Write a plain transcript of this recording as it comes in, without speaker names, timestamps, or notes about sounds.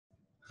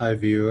Hi,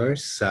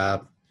 viewers.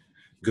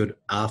 Good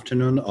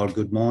afternoon or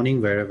good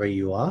morning, wherever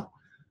you are.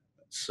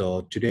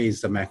 So today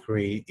is the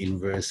Macquarie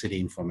University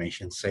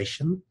information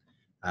session,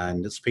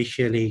 and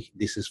especially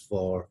this is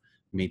for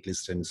Middle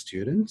Eastern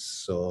students.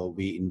 So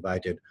we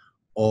invited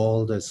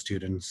all the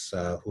students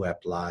who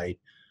applied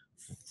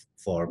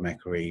for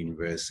Macquarie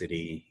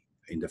University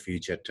in the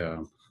future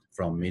term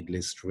from Middle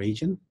East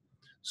region.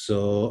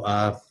 So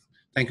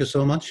thank you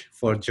so much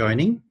for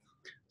joining.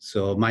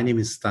 So my name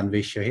is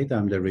Tanvi Shahid.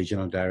 I'm the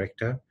Regional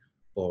Director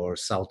for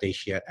South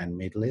Asia and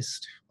Middle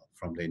East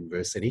from the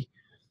university.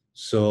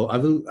 So I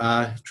will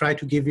try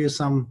to give you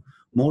some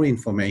more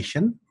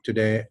information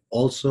today.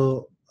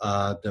 Also,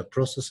 the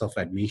process of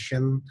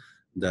admission,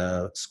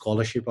 the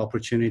scholarship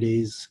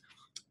opportunities,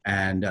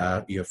 and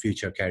your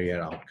future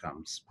career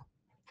outcomes.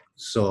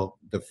 So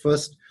the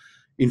first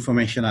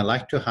information I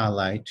like to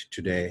highlight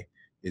today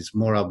is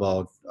more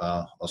about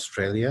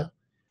Australia,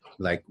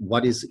 like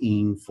what is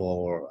in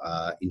for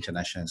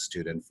international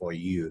student for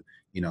you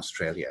in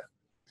Australia.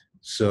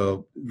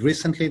 So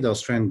recently the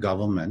Australian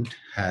government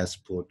has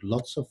put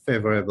lots of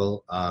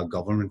favorable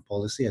government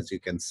policy, as you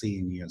can see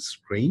in your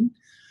screen.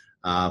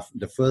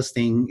 The first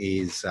thing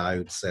is I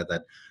would say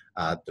that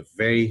the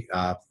very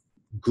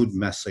good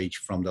message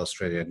from the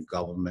Australian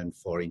government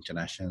for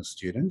international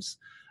students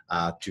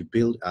to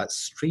build a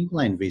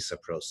streamlined visa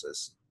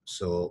process.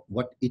 So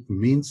what it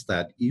means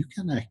that you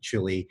can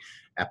actually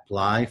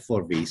apply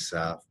for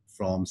visa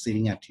from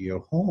sitting at your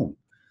home.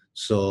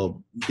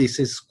 So this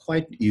is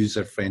quite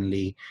user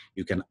friendly.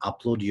 You can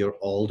upload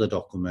all the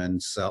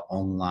documents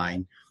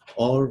online,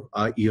 or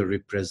your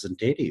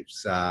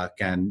representatives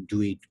can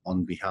do it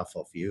on behalf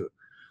of you.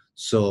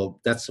 So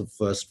that's the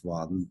first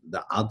one.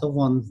 The other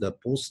one, the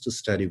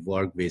post-study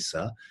work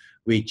visa,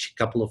 which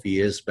a couple of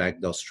years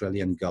back the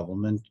Australian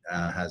government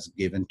has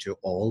given to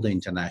all the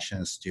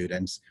international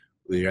students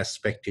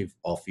irrespective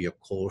of your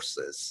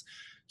courses.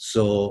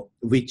 So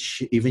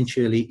which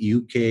eventually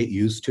UK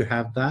used to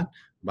have that,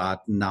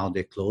 but now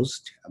they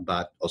closed,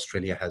 but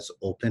Australia has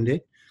opened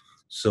it.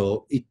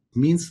 So it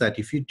means that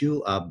if you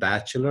do a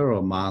bachelor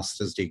or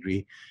master's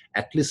degree,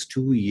 at least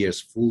 2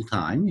 years full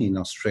time in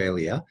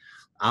Australia,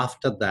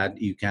 after that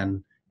you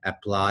can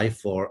apply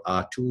for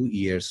a 2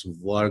 years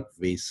work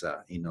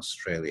visa in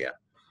Australia.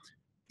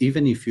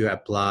 Even if you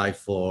apply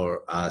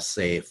for,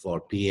 say,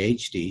 for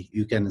PhD,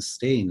 you can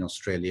stay in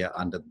Australia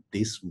under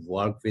this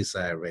work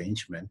visa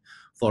arrangement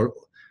for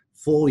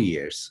 4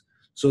 years.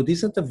 So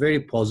these are the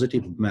very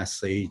positive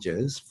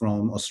messages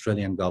from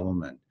Australian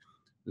government.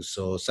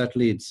 So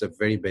certainly it's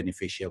very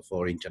beneficial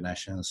for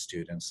international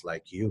students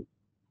like you.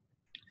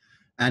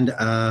 And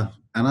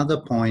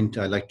another point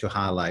I like to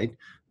highlight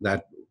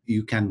that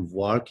you can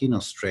work in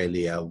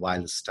Australia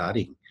while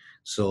studying.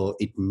 So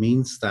it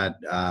means that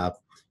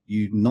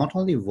you not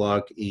only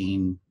work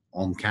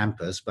on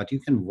campus, but you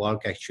can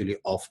work actually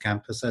off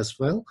campus as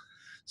well.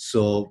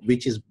 So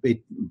which is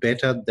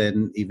better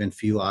than even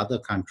few other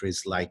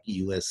countries like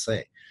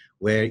USA,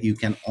 where you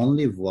can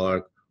only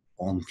work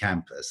on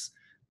campus.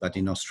 But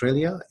in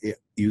Australia,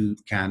 you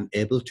can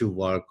able to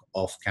work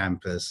off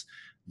campus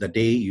the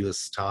day you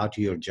start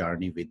your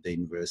journey with the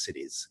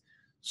universities.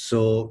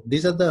 So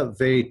these are the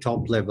very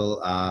top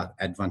level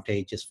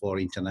advantages for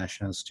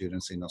international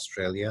students in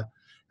Australia.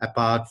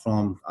 Apart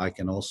from, I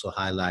can also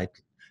highlight,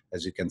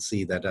 as you can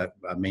see that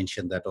I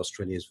mentioned that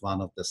Australia is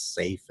one of the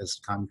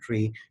safest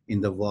country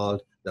in the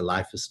world. The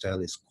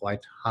lifestyle is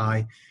quite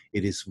high.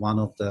 It is one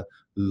of the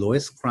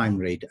lowest crime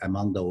rate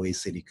among the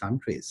OECD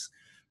countries.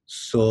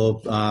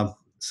 So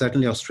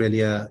certainly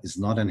Australia is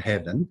not in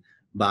heaven,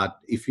 but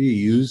if you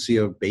use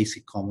your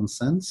basic common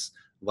sense,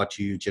 what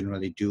you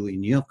generally do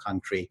in your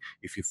country,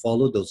 if you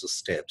follow those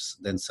steps,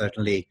 then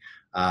certainly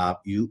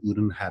you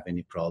wouldn't have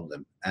any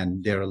problem.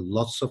 And there are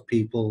lots of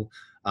people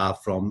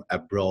from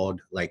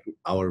abroad, like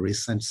our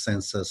recent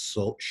census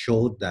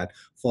showed that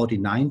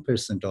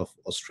 49% of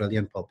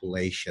Australian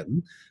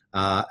population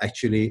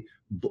actually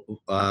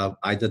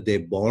either they're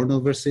born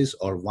overseas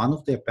or one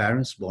of their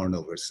parents born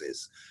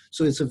overseas.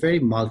 So it's a very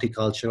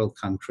multicultural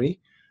country.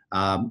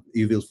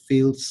 You will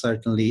feel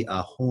certainly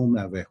a home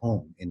away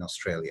home in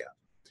Australia.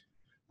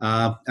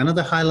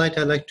 Another highlight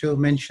I'd like to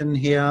mention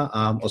here,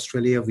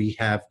 Australia, we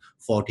have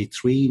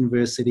 43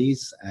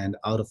 universities, and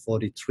out of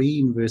 43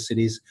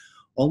 universities,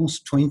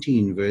 almost 20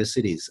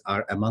 universities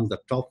are among the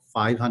top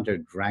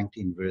 500 ranked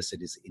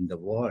universities in the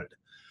world,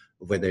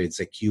 whether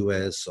it's a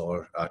QS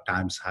or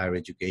Times Higher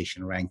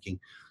Education ranking.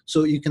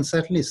 So you can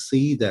certainly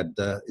see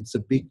that it's a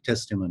big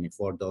testimony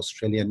for the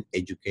Australian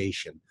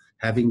education,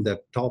 having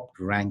the top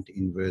ranked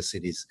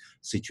universities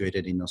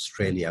situated in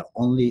Australia,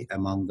 only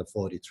among the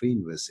 43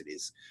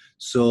 universities.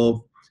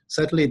 So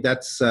certainly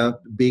that's a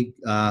big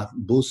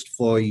boost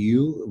for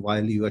you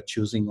while you are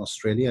choosing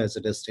Australia as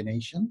a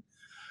destination.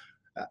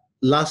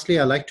 Lastly,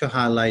 I like to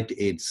highlight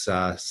its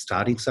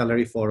starting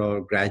salary for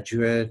our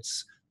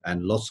graduates,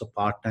 and lots of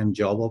part-time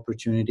job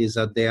opportunities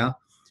are there.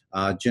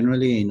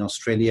 Generally in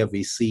Australia,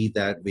 we see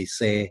that we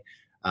say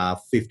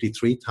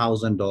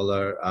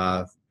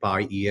 $53,000 per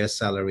year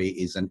salary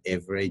is an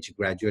average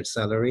graduate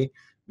salary.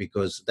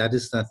 because that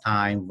is the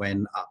time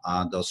when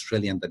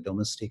the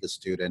domestic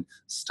student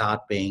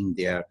start paying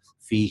their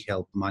fee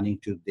help money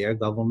to their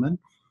government.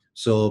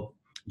 So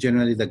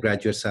generally the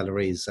graduate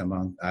salary is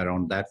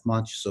around that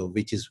much, so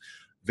which is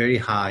very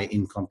high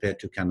in compared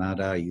to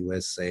Canada,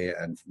 USA,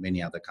 and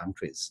many other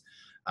countries.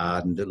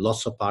 And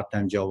lots of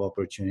part-time job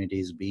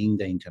opportunities. Being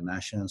the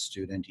international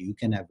student, you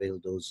can avail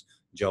those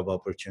job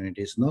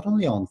opportunities not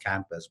only on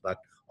campus but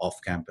off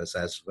campus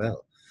as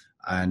well.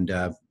 And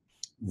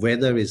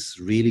weather is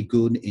really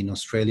good in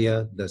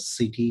Australia. The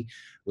city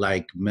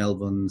like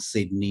Melbourne,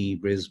 Sydney,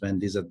 Brisbane,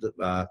 these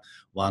are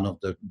one of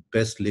the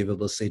best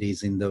livable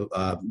cities in the,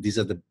 these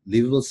are the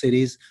livable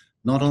cities,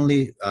 not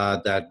only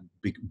that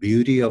big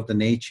beauty of the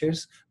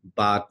natures,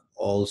 but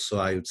also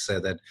I would say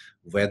that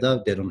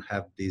weather, they don't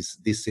have these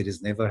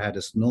cities never had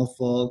a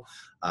snowfall.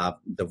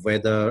 The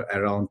weather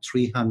around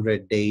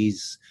 300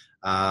 days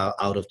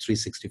out of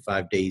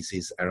 365 days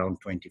is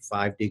around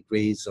 25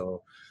 degrees,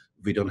 or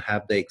we don't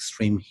have the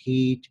extreme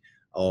heat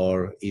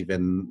or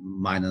even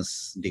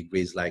minus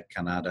degrees like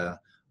Canada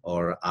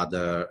or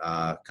other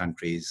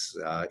countries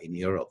in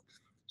Europe.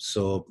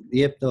 So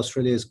yep,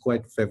 Australia is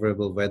quite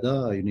favorable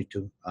weather. You need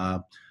to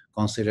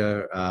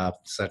consider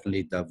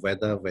certainly the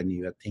weather when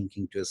you are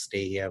thinking to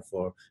stay here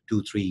for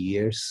 2-3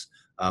 years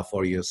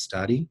for your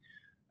study.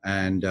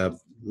 And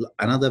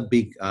another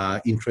big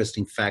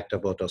interesting fact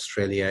about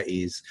Australia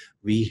is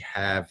we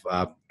have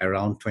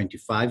around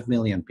 25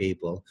 million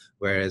people,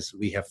 whereas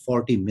we have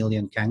 40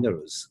 million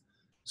kangaroos.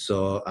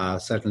 So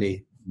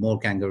certainly more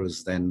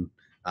kangaroos than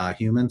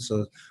humans.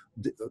 So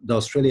the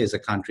Australia is a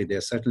country,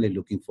 they're certainly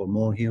looking for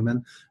more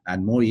human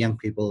and more young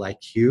people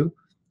like you.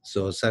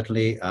 So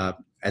certainly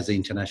as an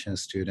international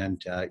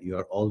student, you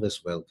are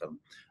always welcome.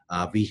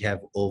 We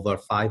have over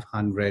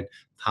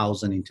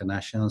 500,000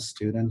 international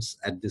students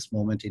at this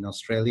moment in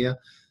Australia.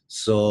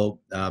 So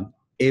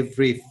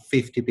every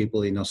 50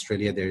 people in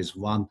Australia, there is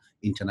one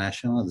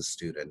international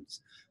student.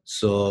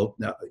 So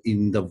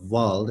in the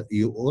world,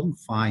 you won't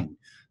find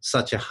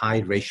such a high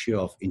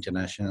ratio of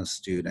international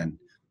student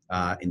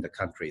in the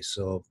country.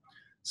 So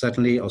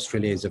certainly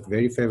Australia is a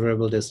very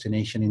favorable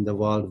destination in the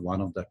world,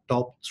 one of the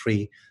top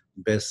 3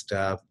 best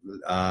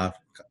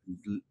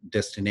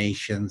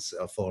destinations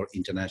for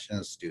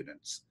international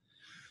students.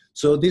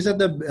 So these are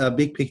the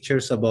big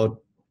pictures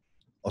about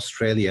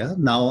Australia.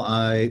 Now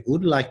I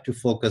would like to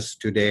focus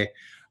today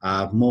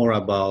more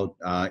about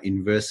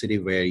university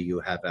where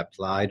you have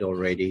applied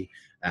already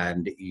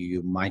and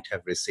you might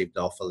have received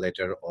the offer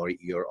letter, or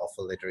your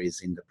offer letter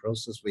is in the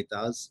process with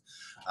us.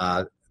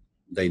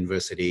 The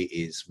university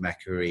is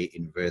Macquarie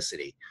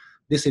University.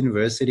 This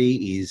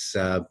university is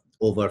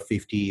over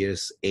 50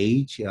 years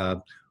age.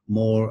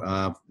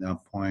 More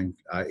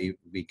point,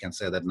 we can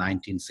say that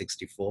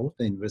 1964,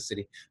 the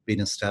university been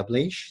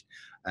established.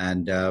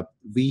 And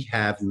we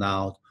have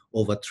now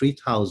over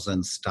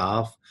 3,000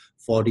 staff,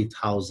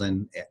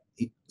 40,000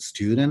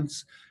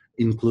 students,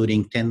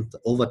 including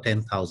over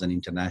 10,000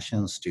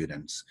 international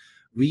students.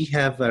 We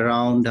have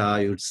around,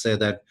 I would say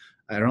that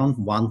around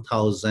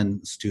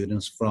 1,000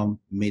 students from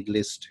Middle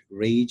East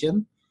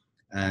region.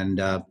 And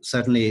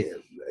certainly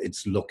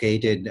it's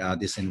located,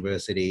 this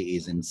university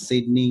is in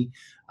Sydney.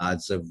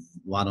 It's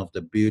one of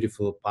the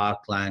beautiful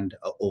parkland,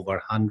 over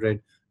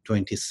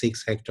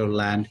 126 hectare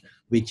land,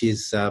 which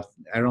is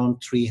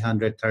around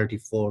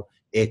 334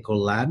 acre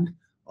land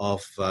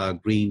of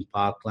green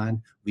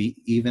parkland. We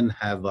even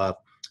have a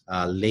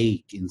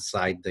lake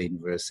inside the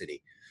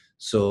university.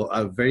 So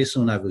very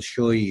soon I will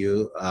show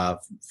you a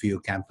few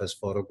campus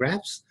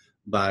photographs,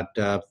 but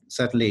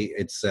certainly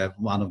it's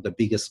one of the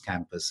biggest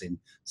campus in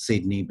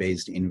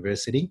Sydney-based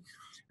university.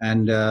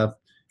 And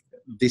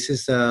this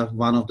is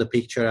one of the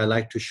picture I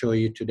like to show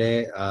you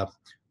today.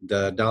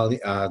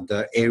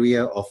 The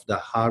area of the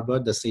harbor,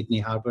 the Sydney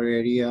harbor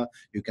area.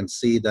 You can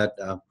see that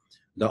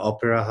the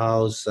Opera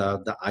House,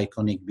 the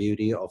iconic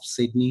beauty of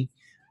Sydney,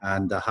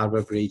 and the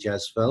Harbour Bridge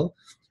as well.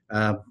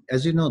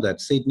 As you know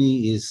that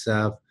Sydney is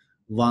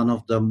one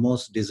of the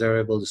most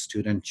desirable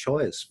student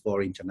choice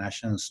for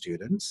international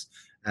students.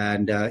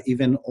 And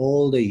even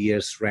all the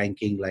years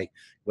ranking, like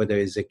whether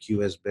it's a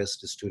QS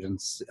best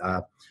students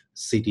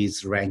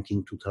cities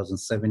ranking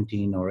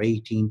 2017 or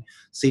 18,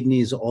 Sydney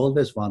is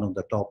always one of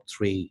the top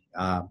 3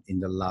 in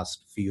the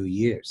last few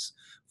years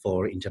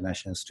for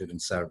international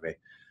student survey.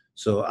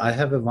 So I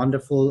have a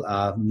wonderful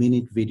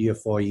minute video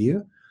for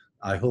you.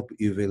 I hope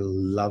you will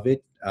love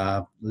it.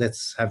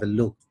 Let's have a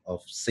look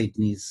of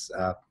Sydney's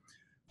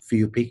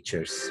few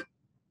pictures.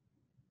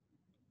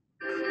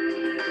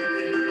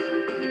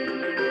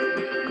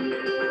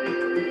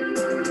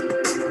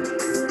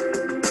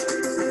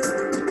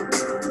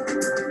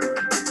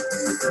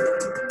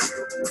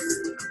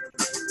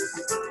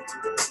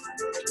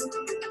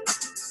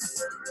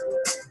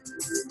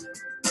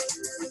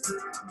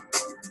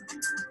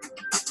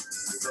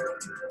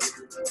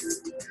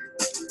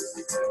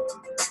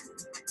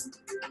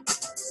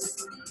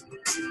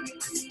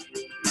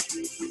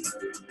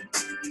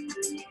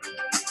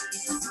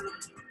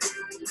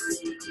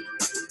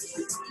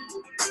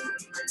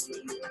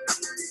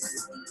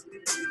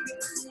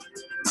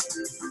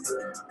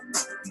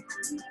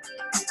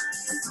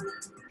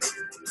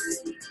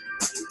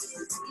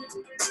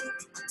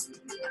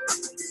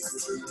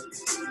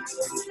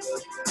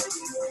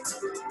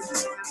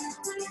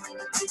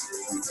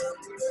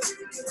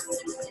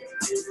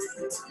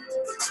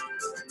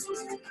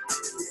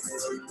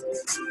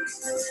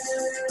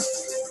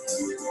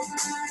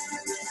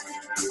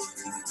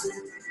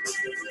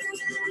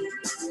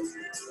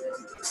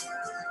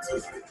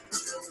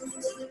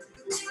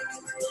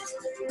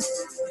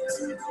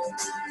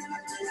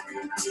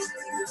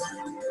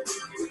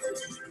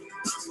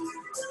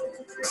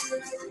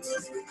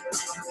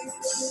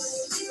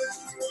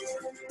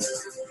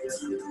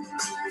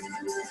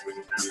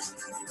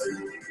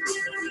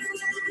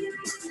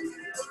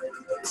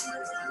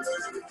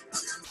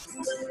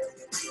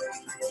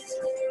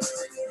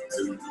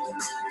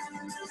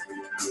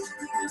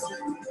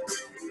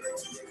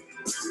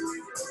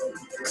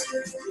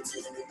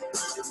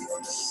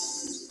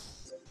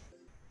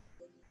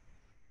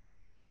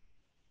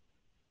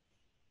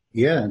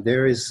 Yeah,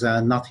 there is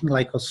nothing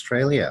like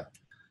Australia.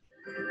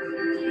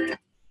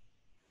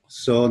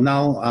 So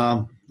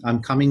now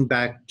I'm coming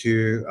back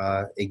to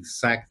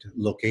exact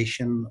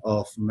location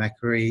of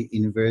Macquarie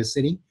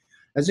University.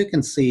 As you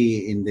can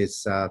see in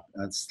this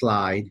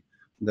slide,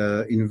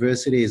 the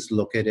university is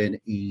located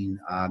in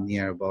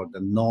near about the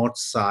north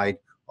side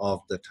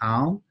of the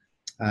town,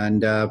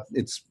 and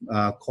it's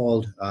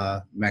called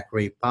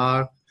Macquarie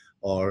Park,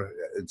 or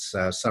it's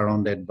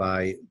surrounded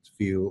by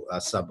few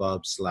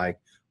suburbs like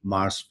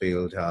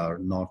Marsfield or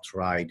North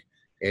Ryde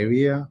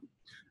area.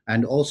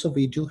 And also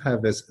we do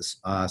have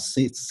a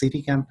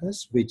city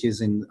campus, which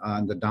is in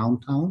the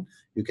downtown.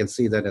 You can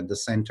see that at the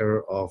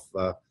center of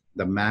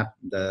the map,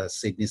 the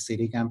Sydney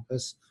City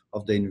campus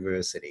of the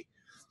university.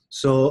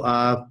 So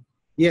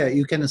yeah,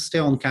 you can stay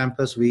on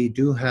campus. We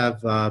do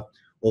have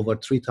over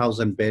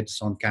 3,000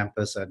 beds on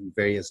campus at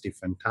various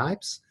different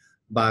types,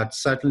 but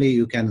certainly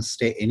you can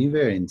stay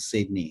anywhere in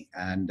Sydney.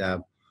 And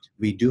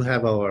we do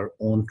have our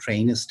own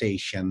train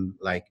station,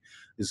 like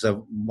is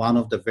one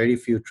of the very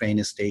few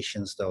train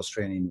stations the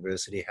Australian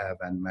University have,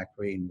 and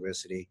Macquarie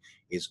University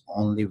is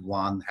only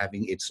one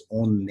having its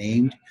own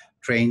named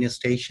train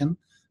station.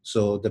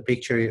 So the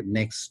picture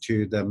next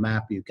to the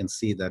map, you can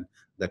see that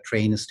the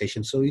train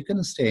station. So you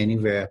can stay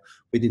anywhere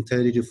within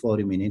 30 to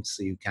 40 minutes.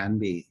 You can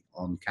be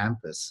on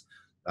campus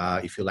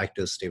if you like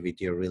to stay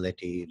with your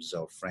relatives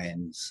or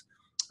friends,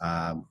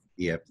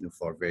 yeah,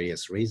 for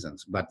various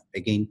reasons. But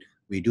again,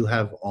 we do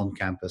have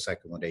on-campus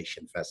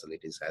accommodation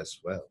facilities as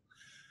well.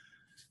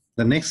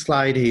 The next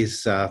slide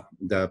is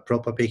the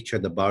proper picture,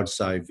 the bird's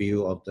eye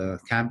view of the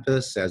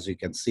campus. As you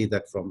can see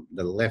that from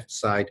the left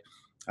side,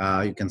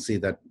 you can see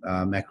that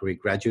Macquarie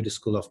Graduate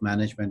School of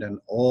Management, and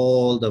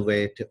all the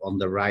way to on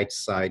the right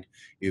side,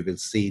 you will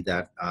see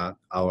that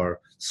our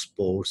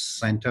sports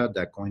center,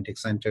 the aquatic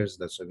centers,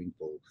 the swimming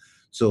pool.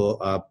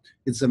 So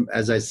it's,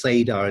 as I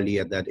said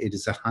earlier, that it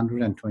is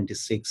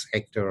 126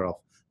 hectare of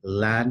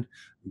land.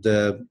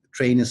 The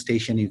train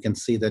station, you can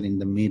see that in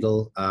the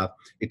middle,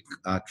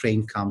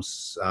 train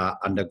comes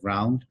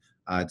underground.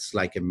 It's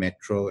like a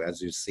metro,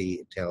 as you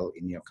see tell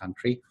in your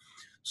country.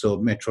 So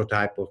metro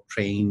type of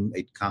train,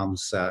 it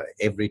comes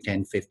every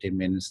 10, 15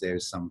 minutes,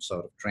 there's some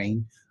sort of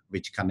train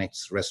which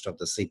connects rest of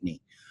the Sydney.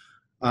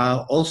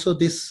 Also,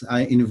 this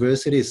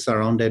university is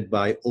surrounded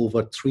by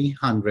over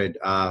 300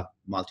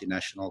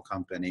 multinational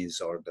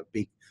companies, or the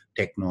big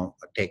tech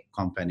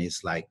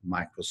companies like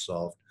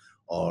Microsoft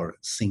or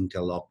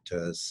Singtel,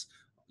 Optus,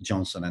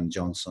 Johnson and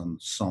Johnson,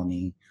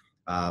 Sony,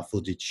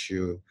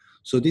 Fujitsu.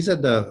 So these are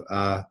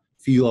the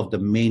few of the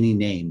many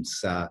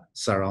names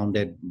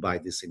surrounded by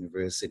this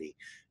university.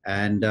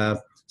 And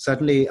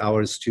certainly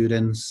our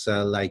students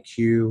like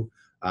you,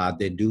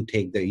 they do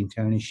take the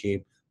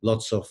internship,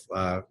 lots of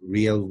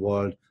real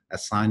world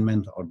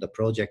assignment or the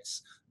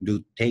projects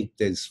do take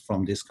this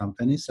from these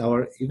companies,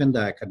 or even the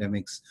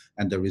academics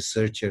and the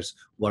researchers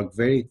work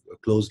very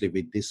closely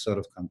with these sort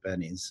of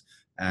companies,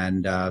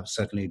 and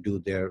certainly do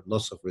their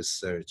lots of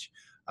research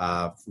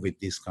with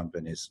these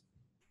companies.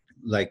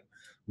 Like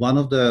one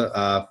of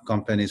the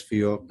companies,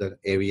 few of the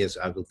areas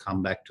I will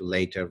come back to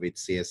later with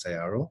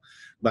CSIRO,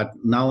 but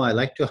now I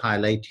like to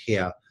highlight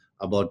here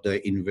about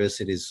the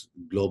university's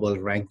global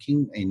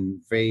ranking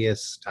in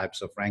various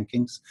types of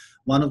rankings.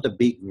 One of the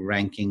big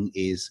ranking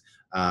is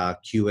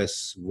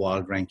QS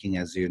World Ranking,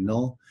 as you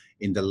know.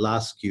 In the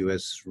last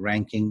QS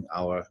ranking,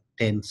 our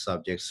 10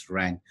 subjects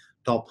ranked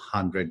top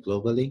 100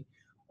 globally.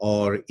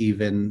 Or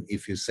even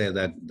if you say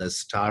that the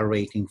star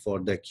rating for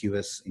the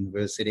QS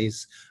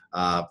universities,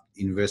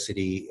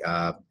 university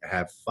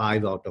have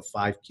 5 out of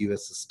 5 QS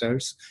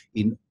stars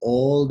in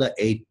all the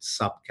 8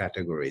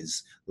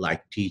 subcategories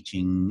like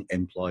teaching,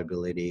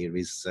 employability,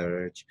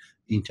 research,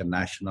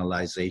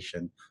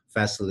 internationalization,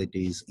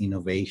 facilities,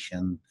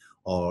 innovation,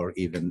 or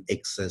even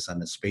access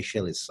and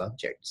specialist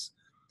subjects.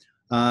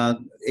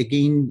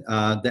 Again,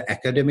 the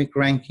academic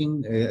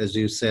ranking, as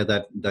you said,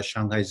 that the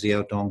Shanghai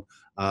Jiaotong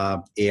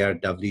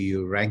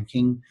ARW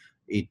ranking,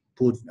 it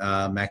put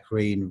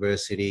Macquarie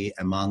University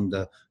among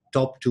the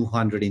top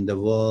 200 in the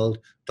world,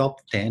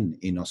 top 10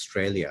 in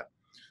Australia.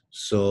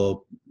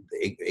 So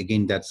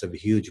again, that's a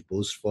huge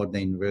boost for the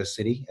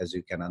university, as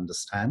you can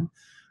understand.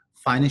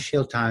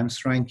 Financial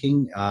Times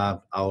ranking,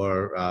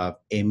 our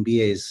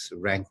MBA is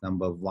ranked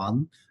number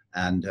 1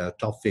 and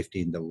top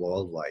 50 in the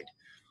worldwide.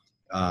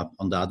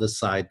 On the other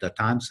side, the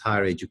Times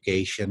Higher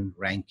Education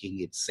ranking,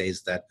 it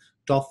says that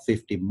top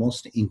 50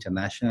 most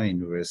international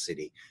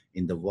university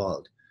in the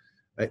world.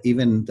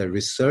 Even the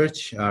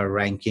research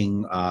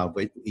ranking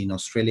in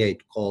Australia,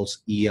 it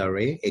calls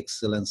ERA,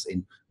 Excellence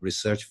in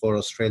Research for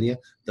Australia.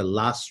 The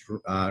last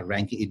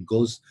ranking, it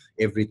goes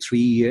every 3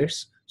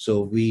 years.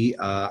 So we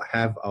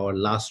have our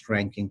last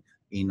ranking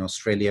in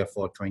Australia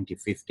for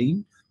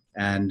 2015.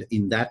 And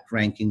in that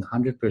ranking,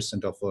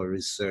 100% of our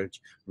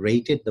research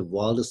rated the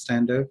world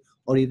standard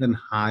or even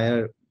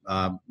higher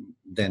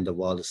than the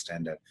world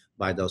standard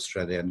by the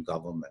Australian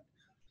government.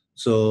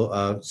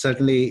 So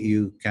certainly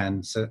you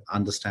can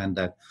understand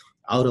that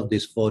out of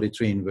these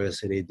 43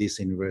 universities, this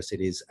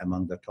university is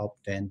among the top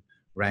 10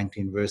 ranked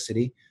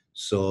university.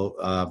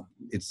 So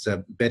it's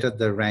better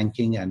the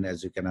ranking, and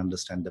as you can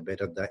understand, the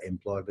better the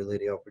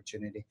employability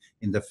opportunity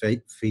in the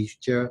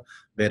future,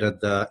 better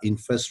the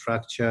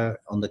infrastructure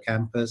on the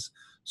campus.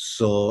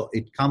 So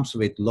it comes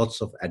with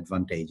lots of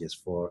advantages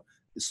for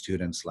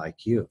students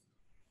like you.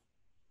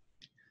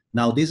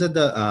 Now, these are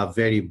the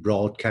very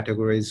broad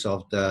categories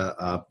of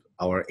the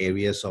our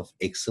areas of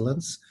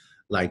excellence.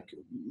 Like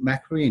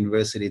Macquarie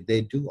University,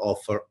 they do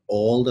offer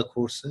all the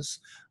courses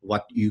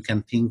what you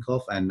can think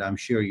of, and I'm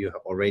sure you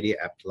have already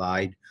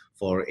applied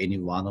for any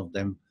one of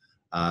them.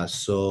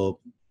 So,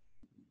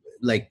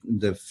 like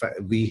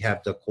we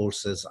have the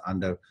courses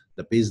under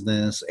the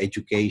business,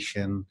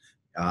 education,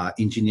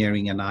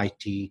 engineering and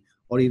IT,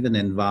 or even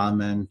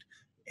environment,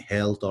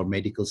 health or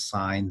medical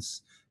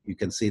science. You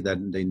can see that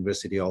the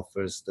university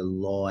offers the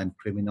law and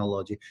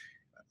criminology,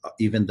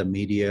 even the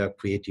media,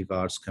 creative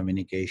arts,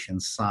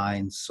 communication,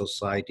 science,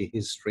 society,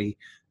 history,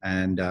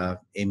 and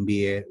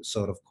MBA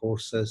sort of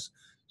courses.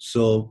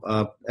 So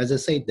as I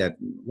said, that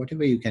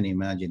whatever you can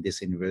imagine,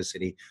 this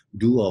university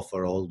do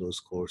offer all those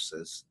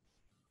courses.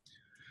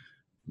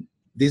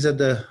 These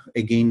are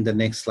again, the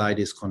next slide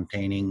is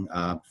containing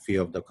a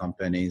few of the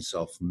companies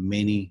of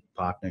many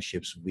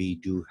partnerships we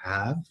do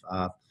have.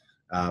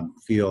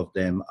 Few of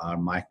them are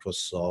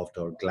Microsoft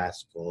or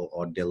Glasgow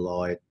or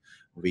Deloitte,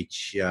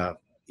 which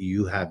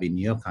you have in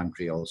your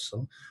country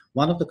also.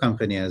 One of the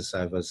companies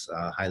I was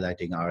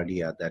highlighting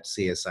earlier, that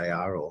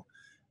CSIRO,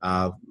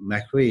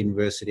 Macquarie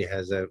University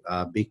has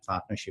a big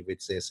partnership with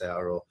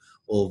CSIRO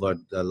over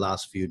the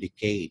last few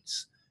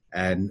decades.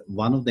 And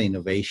one of the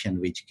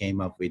innovation which came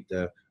up with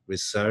the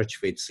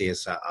research with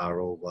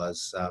CSIRO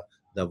was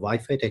the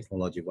Wi-Fi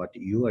technology, what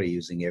you are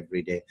using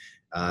every day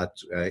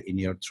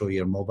through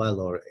your mobile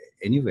or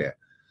anywhere.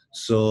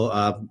 So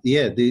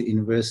yeah, the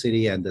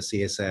university and the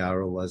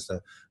CSIRO was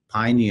the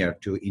pioneer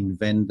to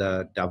invent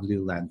the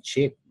WLAN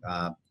chip,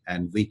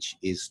 and which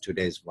is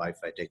today's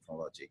Wi-Fi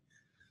technology.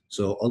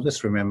 So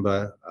always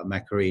remember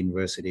Macquarie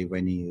University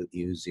when you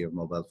use your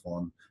mobile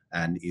phone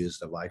and use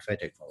the Wi-Fi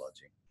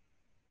technology.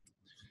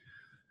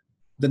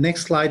 The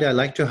next slide I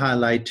like to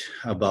highlight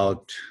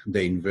about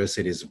the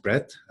university's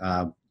breadth.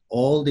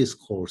 All these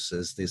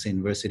courses this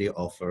university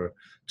offer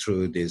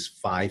through these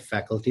 5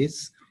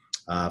 faculties: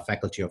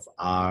 Faculty of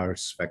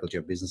Arts, Faculty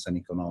of Business and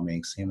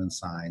Economics, Human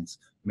Science,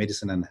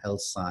 Medicine and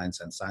Health Science,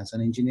 and Science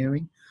and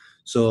Engineering.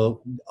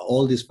 So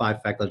all these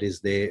 5 faculties,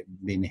 they've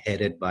been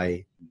headed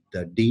by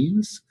the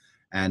deans,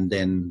 and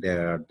then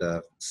there are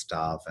the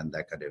staff and the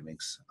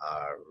academics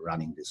are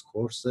running these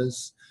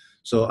courses.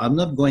 So I'm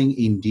not going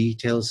in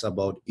details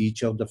about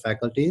each of the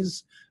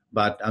faculties,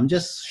 but I'm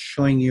just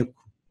showing you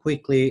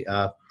quickly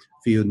a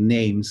few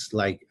names,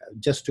 like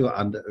just to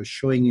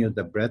showing you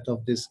the breadth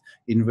of this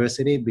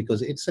university,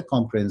 because it's a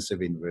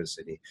comprehensive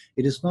university.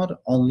 It is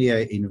not only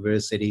a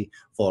university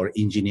for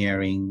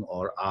engineering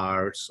or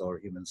arts or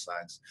human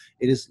science.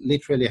 It is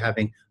literally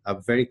having a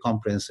very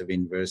comprehensive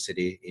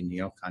university in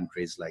your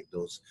countries, like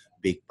those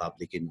big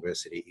public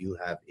university you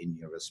have in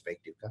your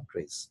respective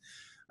countries.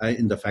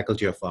 In the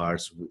Faculty of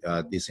Arts,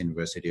 this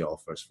university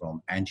offers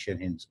from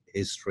ancient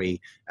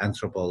history,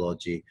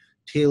 anthropology,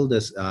 till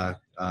this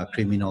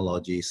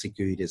criminology,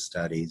 security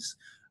studies,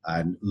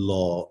 and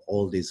law,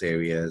 all these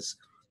areas.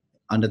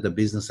 Under the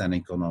business and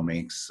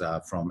economics,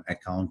 from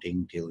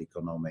accounting till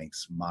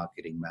economics,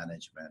 marketing,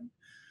 management.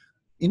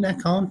 In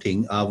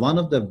accounting, one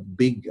of the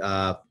big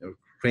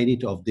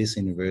credit of this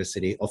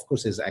university, of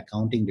course, is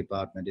accounting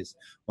department is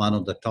one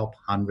of the top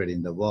 100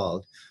 in the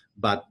world.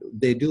 But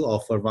they do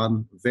offer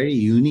one very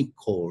unique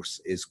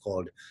course, is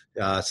called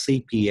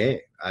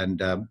CPA,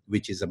 and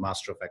which is a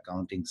Master of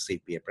Accounting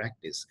CPA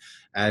practice.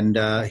 And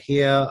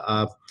here,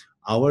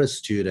 our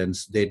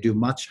students, they do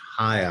much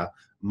higher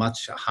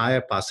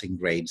passing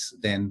grades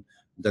than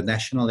the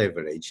national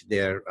average.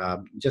 They're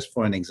just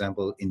for an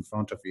example, in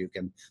front of you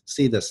can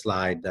see the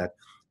slide that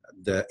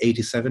the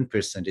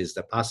 87% is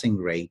the passing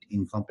rate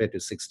in compared to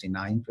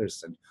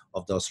 69%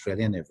 of the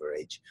Australian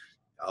average.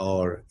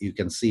 Or you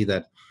can see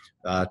that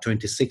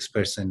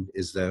 26%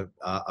 is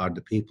are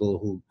the people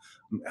who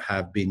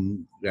have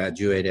been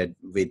graduated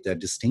with the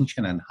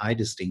distinction and high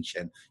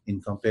distinction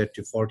in compared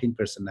to 14%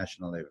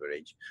 national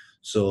average.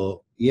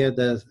 So yeah,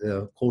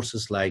 the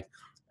courses like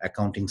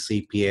accounting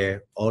CPA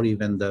or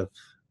even the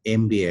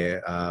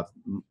MBA,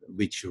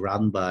 which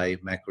run by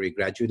Macquarie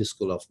Graduate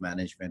School of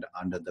Management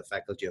under the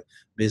Faculty of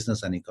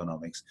Business and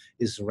Economics,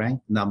 is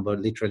ranked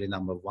literally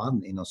number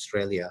 1 in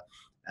Australia,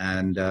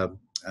 and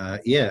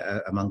yeah,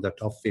 among the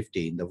top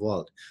 50 in the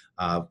world,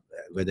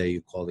 whether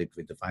you call it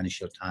with the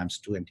Financial Times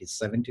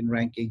 2017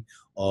 ranking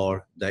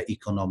or the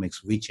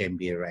Economics Which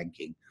MBA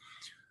ranking.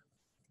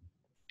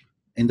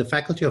 In the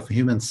Faculty of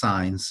Human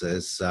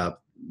Sciences,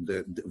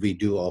 we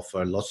do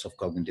offer lots of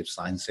cognitive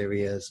science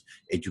areas,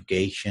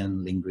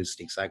 education,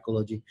 linguistic,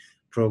 psychology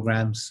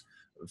programs.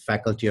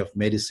 Faculty of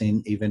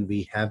Medicine, even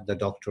we have the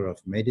Doctor of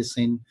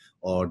Medicine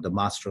or the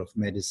Master of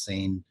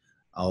Medicine.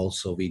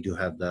 Also, we do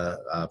have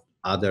the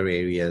other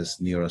areas,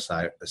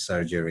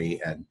 neurosurgery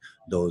and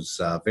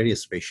those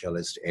various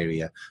specialist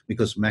area,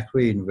 because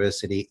Macquarie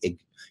University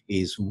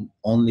is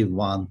only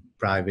one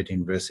private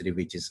university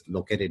which is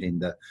located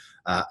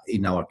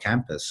in our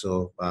campus.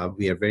 So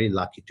we are very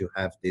lucky to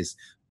have this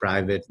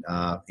private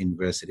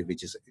university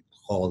which is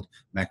called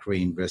Macquarie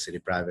University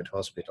Private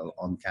Hospital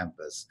on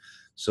campus.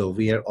 So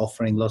we are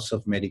offering lots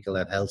of medical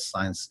and health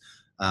science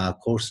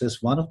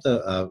courses. One of the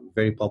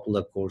very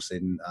popular course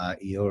in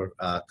your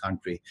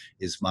country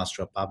is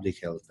Master of Public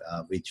Health,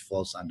 which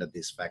falls under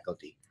this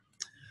faculty.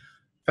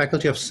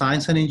 Faculty of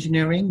Science and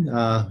Engineering,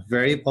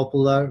 very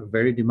popular,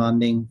 very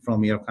demanding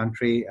from your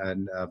country,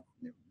 and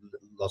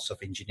lots of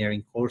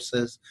engineering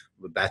courses,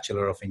 the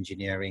Bachelor of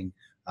Engineering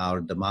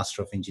or the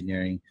Master of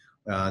Engineering.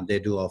 They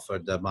do offer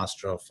the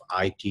Master of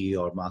IT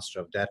or Master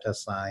of Data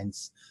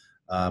Science.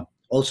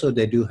 Also,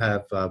 they do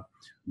have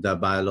the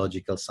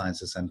biological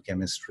sciences and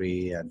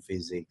chemistry and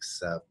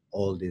physics,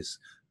 all these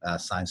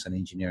science and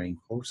engineering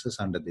courses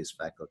under this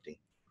faculty.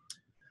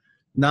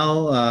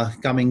 Now,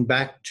 coming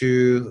back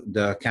to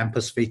the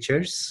campus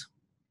features,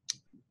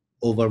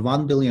 over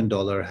 $1 billion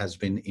has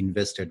been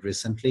invested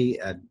recently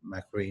at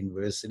Macquarie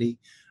University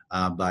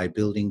by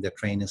building the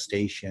train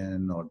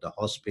station or the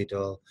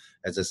hospital.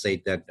 As I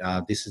said, that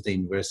this is the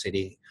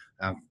university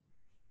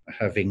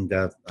having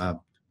the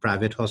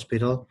private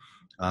hospital.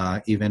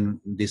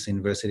 Even this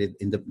university,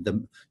 in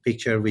the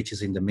picture which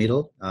is in the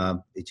middle,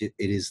 it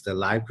is the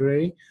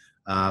library,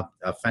 a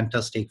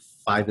fantastic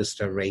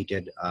 5-star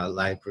rated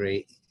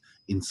library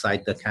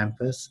inside the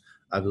campus.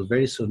 I will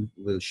very soon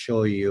will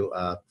show you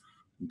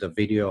the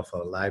video of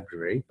our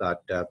library,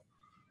 but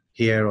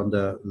here on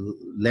the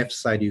left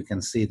side you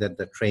can see that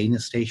the train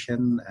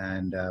station,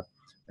 and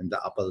in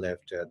the upper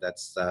left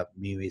that's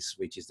MUIS,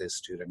 which is the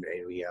student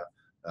area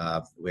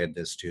where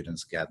the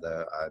students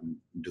gather and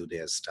do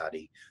their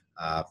study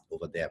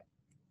over there.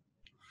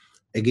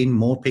 Again,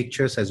 more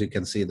pictures, as you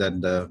can see that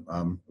the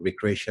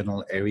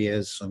recreational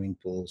areas, swimming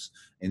pools,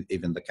 and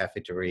even the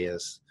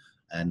cafeterias,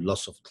 and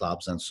lots of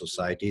clubs and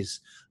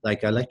societies.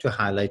 Like I like to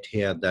highlight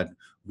here that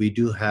we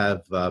do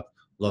have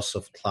lots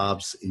of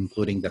clubs,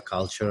 including the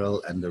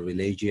cultural and the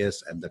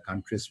religious and the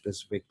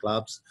country-specific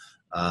clubs.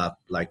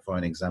 Like for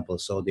an example,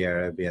 Saudi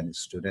Arabian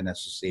Student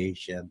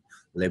Association,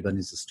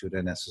 Lebanese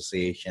Student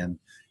Association.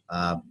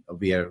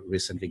 We are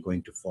recently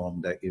going to form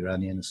the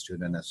Iranian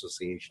Student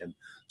Association.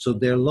 So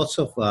there are lots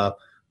of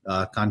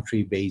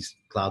country-based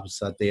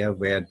clubs out there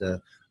where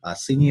the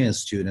senior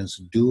students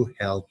do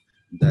help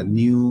the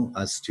new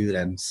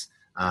students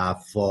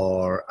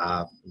for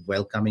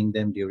welcoming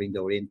them during the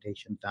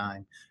orientation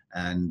time,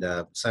 and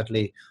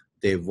certainly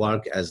they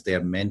work as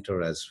their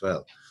mentor as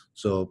well.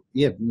 So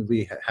yeah,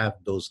 we have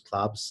those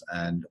clubs,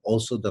 and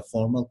also the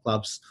formal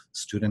clubs,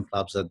 student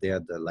clubs are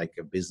there, like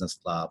a business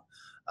club,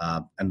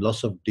 and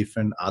lots of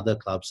different other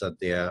clubs are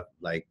there,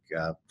 like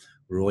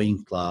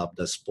rowing club,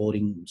 the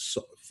sporting,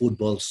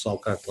 football,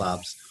 soccer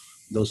clubs.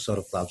 Those sort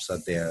of clubs are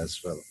there as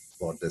well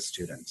for the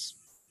students.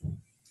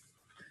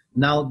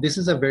 Now, this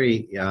is a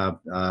very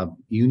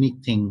unique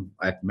thing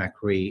at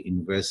Macquarie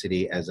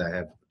University, as I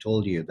have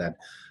told you, that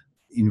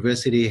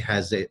university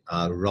has a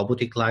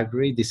robotic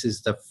library. This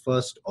is the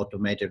first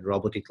automated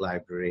robotic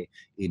library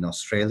in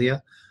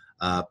Australia.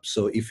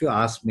 So if you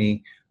ask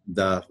me,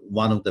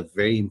 one of the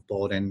very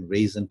important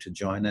reason to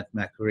join at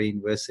Macquarie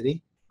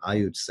University,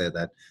 I would say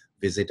that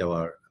visit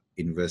our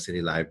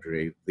university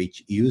library,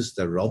 which use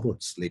the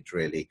robots,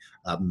 literally,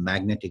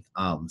 magnetic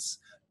arms,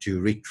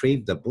 to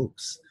retrieve the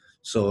books.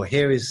 So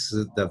here is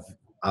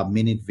a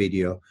minute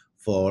video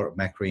for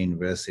Macquarie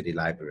University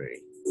Library.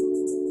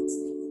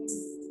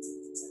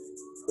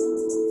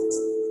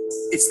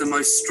 It's the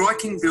most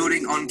striking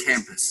building on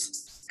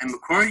campus, and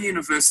Macquarie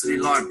University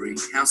Library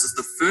houses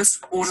the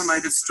first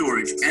automated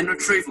storage and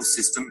retrieval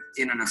system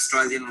in an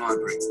Australian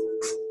library.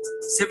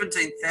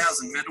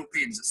 17,000 metal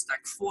bins are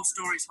stacked 4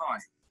 stories high,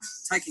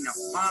 taking up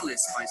far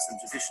less space than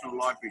traditional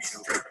library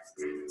shelves.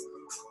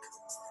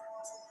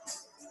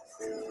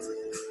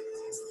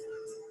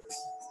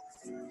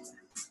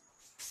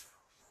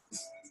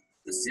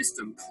 The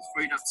system has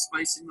freed up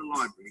space in the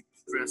library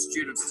for our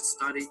students to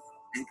study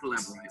and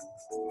collaborate.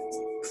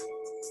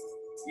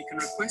 You can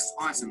request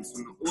items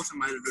from the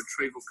automated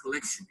retrieval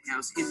collection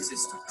housed in the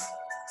system,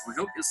 or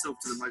help yourself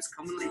to the most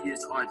commonly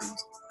used items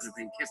that have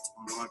been kept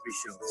on library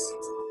shelves.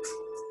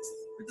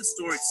 With the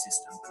storage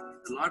system,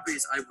 the library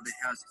is able to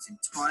house its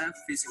entire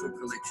physical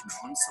collection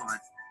on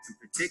site and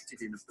protect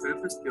it in a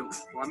purpose-built,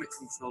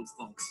 climate-controlled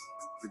vault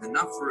with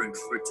enough room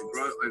for it to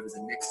grow over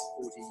the next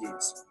 40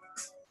 years.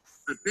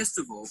 But best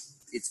of all,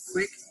 it's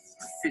quick,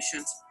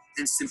 efficient,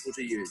 and simple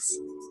to use.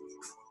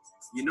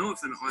 You know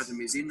if an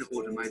item is in the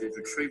automated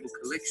retrieval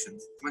collection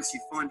once you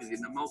find it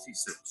in the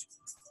multi-search.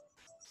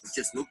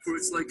 Just look for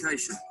its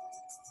location.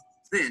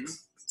 Then,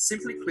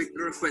 simply click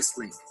the request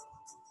link.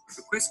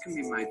 Requests can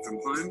be made from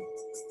home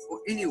or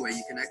anywhere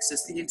you can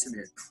access the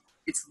internet.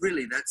 It's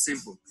really that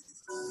simple.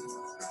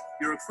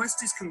 Your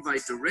request is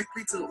conveyed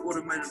directly to the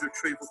automated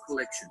retrieval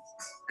collection,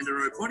 and a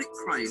robotic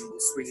crane will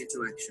swing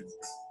into action.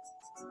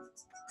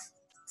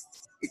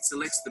 It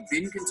selects the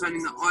bin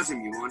containing the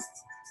item you want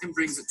and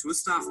brings it to a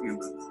staff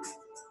member.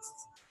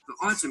 The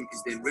item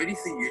is then ready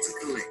for you to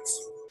collect.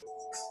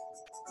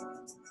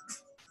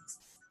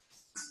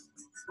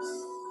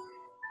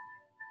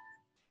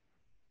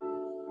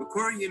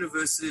 Macquarie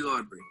University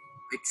Library,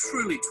 a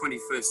truly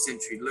 21st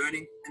century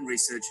learning and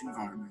research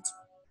environment.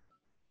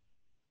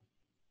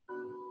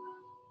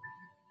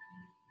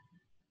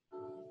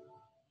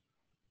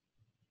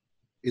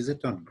 Is it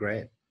not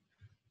great?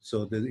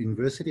 So the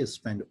university has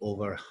spent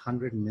over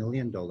 $100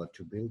 million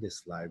to build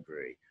this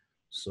library.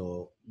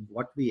 So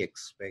what we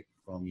expect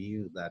from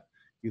you that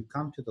you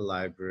come to the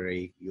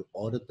library, you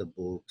order the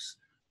books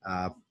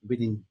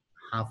within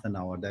half an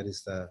hour. That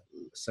is the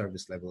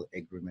service level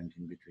agreement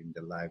in between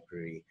the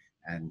library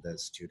and the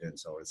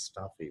students or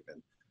staff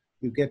even.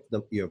 You get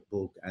your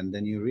book and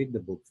then you read the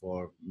book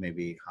for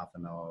maybe half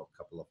an hour, a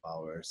couple of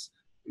hours.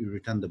 You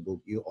return the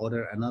book, you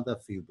order another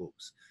few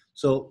books.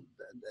 So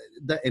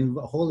the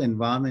whole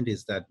environment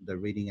is that the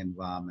reading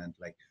environment,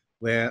 like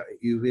where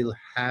you will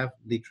have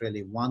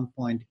literally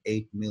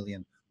 1.8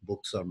 million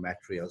books or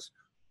materials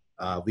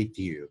with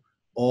you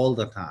all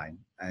the time.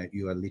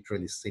 You are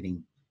literally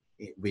sitting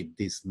with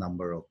this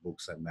number of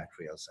books and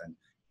materials, and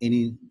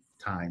any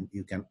time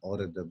you can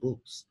order the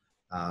books,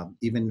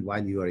 even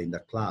while you are in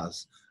the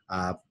class,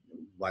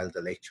 while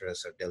the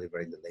lecturers are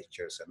delivering the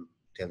lectures and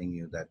telling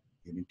you that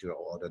you need to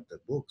order the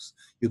books.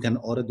 You can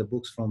order the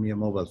books from your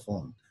mobile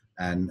phone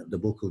and the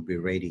book will be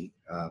ready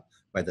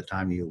by the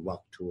time you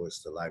walk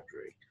towards the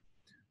library.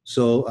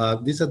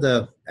 So these are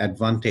the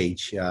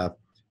advantage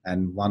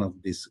and one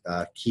of this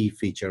key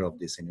feature of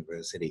this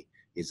university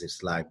is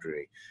its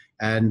library.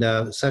 And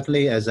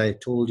certainly, as I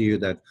told you,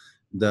 that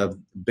the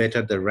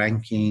better the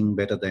ranking,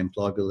 better the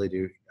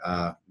employability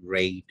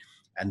rate,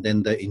 and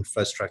then the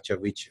infrastructure,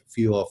 which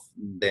few of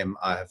them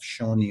I have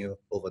shown you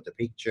over the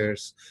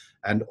pictures,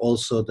 and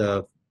also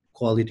the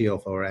quality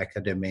of our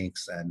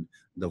academics and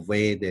the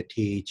way they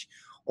teach,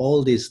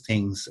 all these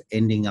things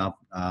ending up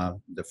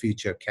the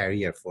future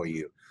career for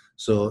you.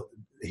 So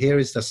here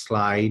is the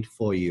slide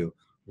for you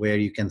where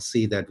you can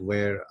see that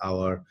where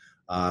our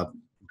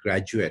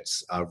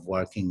graduates are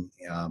working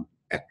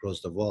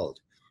across the world.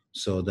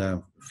 So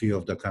the few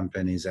of the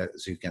companies,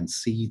 as you can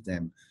see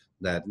them,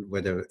 that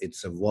whether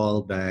it's a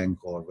World Bank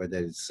or whether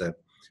it's a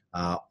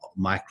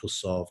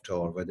Microsoft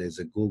or whether it's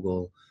a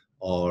Google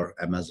or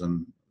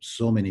Amazon,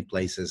 so many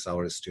places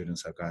our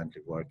students are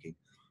currently working.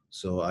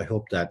 So I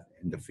hope that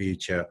in the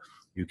future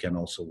you can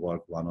also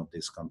work one of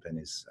these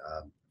companies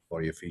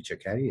for your future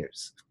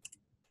careers.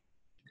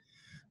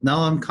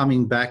 Now I'm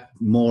coming back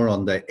more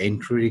on the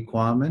entry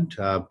requirement.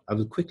 I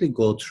will quickly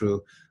go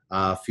through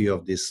a few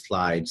of these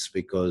slides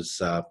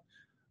because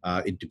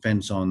it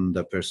depends on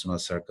the personal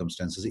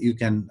circumstances. You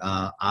can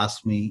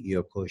ask me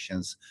your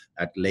questions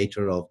at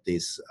later of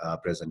this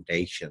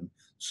presentation,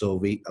 so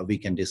we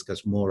can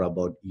discuss more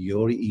about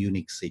your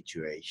unique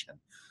situation.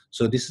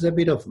 So this is a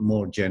bit of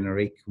more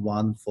generic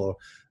one. For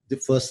the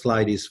first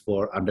slide is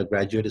for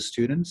undergraduate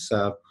students.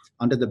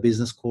 Under the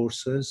business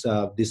courses,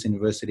 this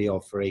university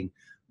offering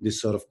this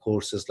sort of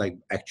courses like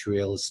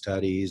actuarial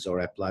studies or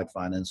applied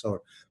finance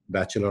or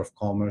Bachelor of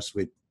Commerce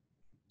with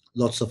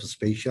lots of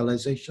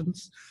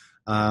specializations.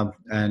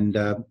 In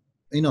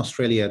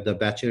Australia, the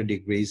bachelor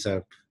degrees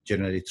are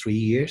generally 3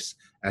 years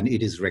and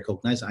it is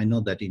recognized. I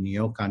know that in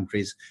your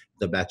countries,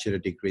 the bachelor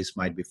degrees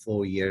might be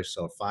 4 years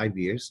or 5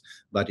 years,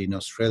 but in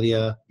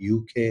Australia,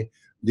 UK,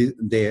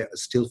 they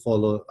still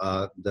follow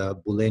the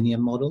Boolean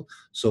model.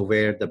 So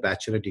where the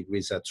bachelor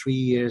degrees are 3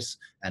 years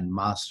and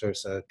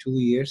masters are 2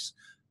 years.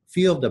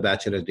 Few of the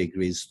bachelor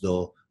degrees,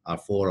 though, are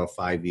 4 or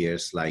 5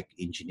 years, like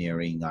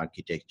engineering,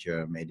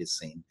 architecture,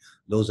 medicine.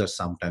 Those are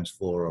sometimes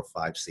 4 or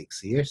 5,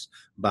 6 years.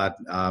 But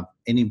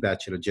any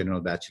general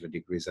bachelor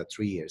degrees are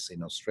 3 years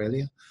in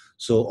Australia.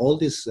 So all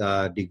these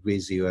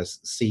degrees you are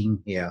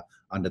seeing here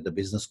under the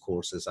business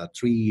courses are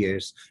 3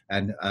 years.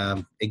 And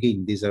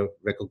again, these are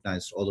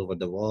recognized all over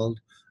the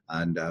world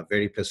and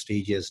very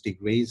prestigious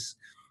degrees.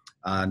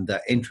 And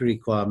the entry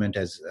requirement,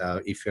 as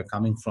if you're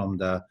coming from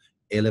the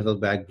A-level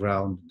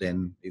background,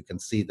 then you can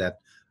see that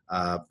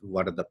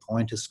what are the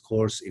pointer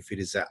scores. If it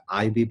is an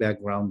IB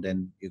background,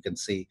 then you can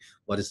see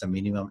what is the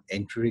minimum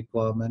entry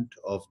requirement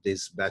of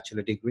these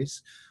bachelor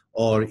degrees.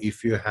 Or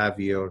if you have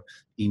your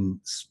in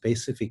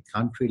specific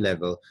country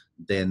level,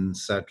 then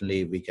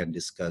certainly we can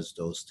discuss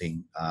those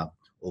things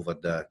over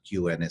the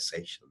Q&A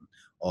session,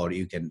 or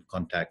you can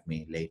contact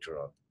me later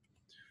on.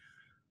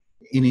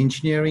 In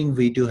engineering,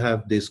 we do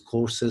have these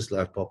courses that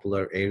are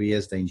popular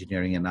areas, the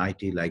engineering and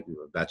IT, like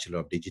Bachelor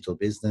of Digital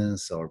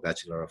Business or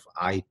Bachelor of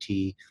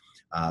IT.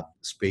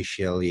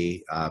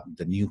 Especially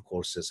the new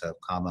courses have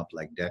come up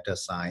like data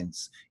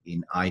science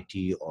in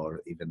IT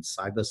or even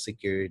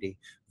cybersecurity,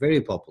 very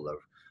popular.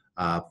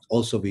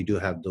 Also, we do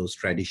have those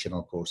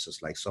traditional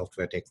courses like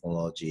software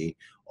technology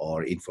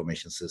or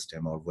information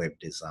system or web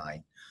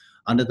design.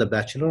 Under the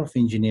Bachelor of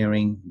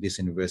Engineering, this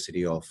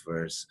university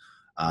offers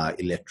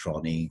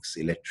electronics,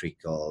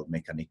 electrical,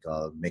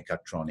 mechanical,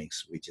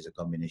 mechatronics, which is a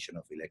combination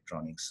of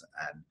electronics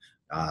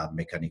and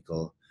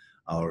mechanical,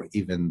 or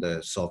even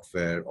the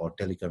software or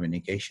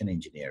telecommunication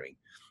engineering.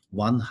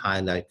 One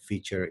highlight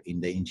feature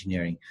in the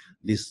engineering,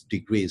 this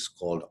degree is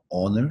called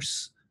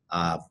honors,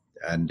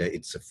 and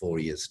it's a 4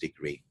 years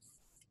degree.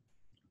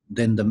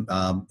 Then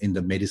in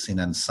the medicine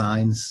and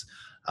science,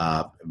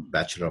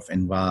 Bachelor of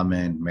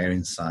Environment,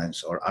 Marine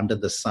Science, or under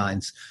the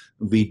science,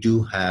 we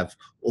do have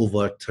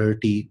over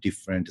 30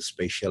 different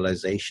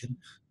specialization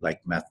like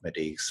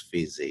mathematics,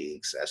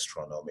 physics,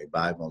 astronomy,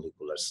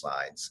 biomolecular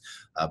science,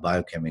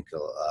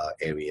 biochemical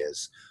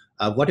areas.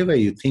 Whatever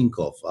you think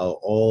of,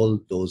 all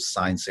those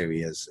science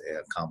areas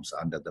comes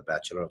under the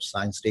Bachelor of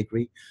Science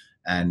degree.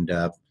 And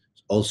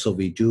also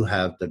we do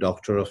have the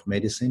Doctor of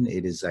Medicine.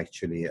 It is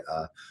actually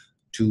a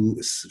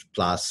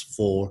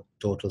 2+4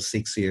 total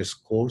 6 years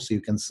course, you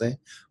can say.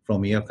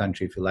 From your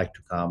country, if you like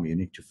to come, you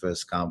need to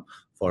first come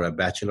for a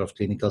Bachelor of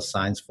Clinical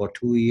Science for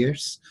 2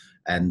 years,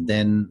 and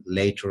then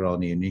later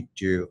on you need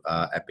to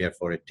appear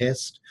for a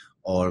test.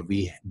 Or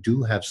we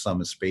do have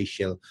some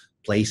special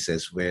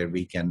places where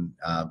we can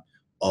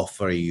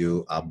offer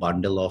you a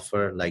bundle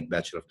offer like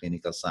Bachelor of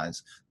Clinical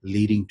Science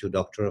leading to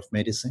Doctor of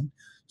Medicine.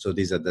 So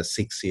these are the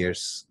 6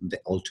 years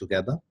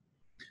altogether.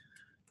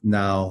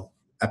 Now,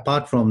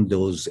 apart from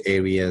those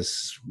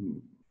areas,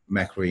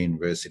 Macquarie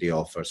University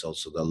offers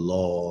also the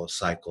law,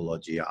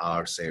 psychology,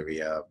 arts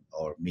area,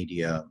 or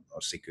media,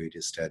 or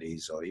security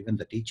studies, or even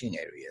the teaching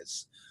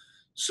areas.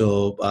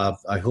 So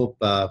I hope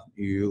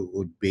you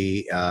would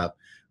be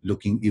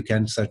you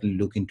can certainly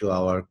look into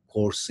our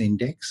course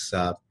index.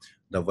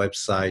 The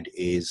website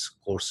is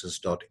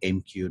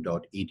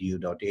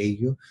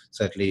courses.mq.edu.au.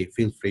 Certainly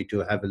feel free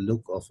to have a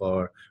look of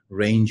our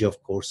range of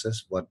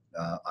courses, what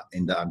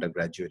in the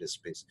undergraduate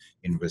space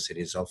university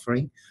is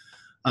offering.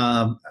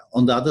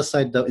 On the other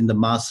side, in the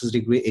master's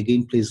degree,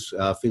 again, please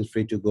feel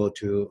free to go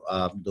to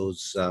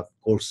those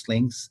course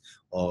links,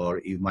 or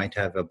you might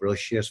have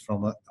brochures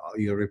from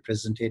your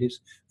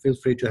representatives. Feel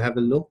free to have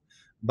a look.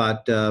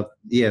 But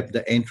yeah,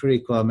 the entry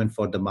requirement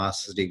for the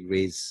master's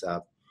degrees,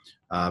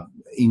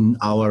 in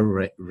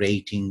our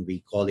rating, we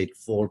call it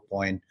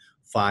 4.5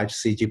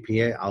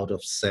 CGPA out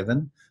of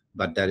 7,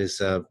 but that is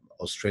a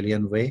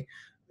Australian way.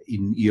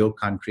 In your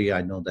country,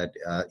 I know that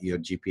your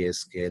GPA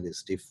scale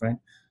is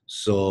different.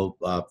 So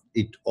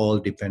it all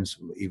depends.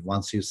 If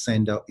once you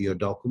send out your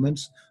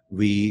documents,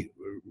 we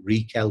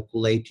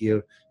recalculate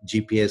your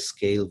GPA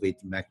scale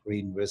with Macquarie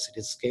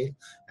University scale,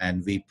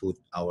 and we put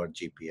our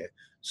GPA.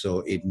 So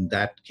in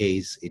that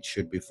case, it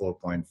should be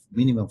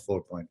minimum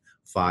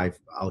 4.5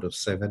 out of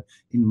 7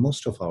 in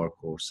most of our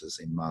courses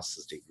in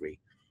master's degree.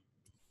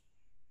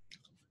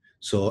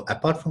 So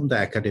apart from the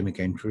academic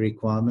entry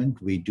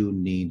requirement, we do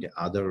need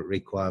other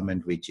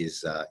requirement, which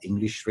is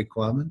English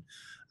requirement.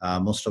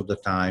 Most of the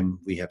time,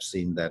 we have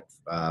seen that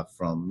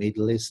from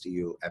Middle East,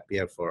 you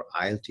appear for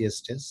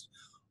IELTS test,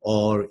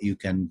 or you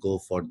can go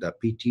for the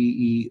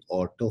PTE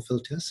or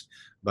TOEFL test.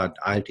 But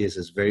IELTS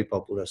is very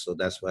popular, so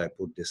that's why I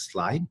put this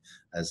slide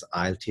as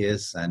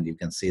IELTS, and you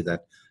can see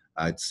that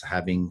it's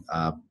having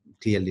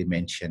clearly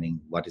mentioning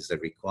what is the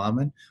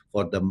requirement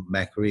for the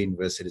Macquarie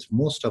universities.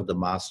 Most of the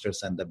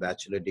master's and the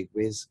bachelor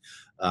degrees,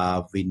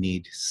 we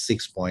need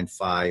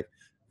 6.5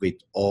 with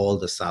all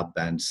the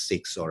sub-bands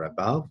 6 or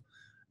above.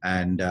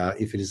 And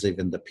if it is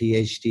even the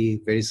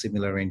PhD, very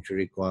similar entry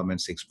requirement,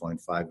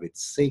 6.5 with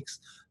 6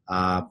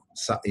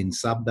 in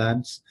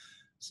sub-bands.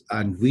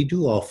 And we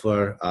do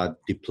offer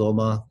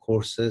diploma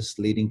courses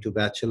leading to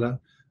bachelor.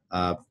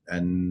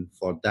 And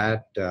for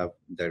that, the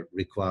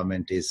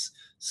requirement is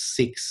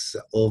 6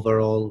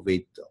 overall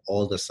with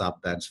all the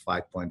sub-bands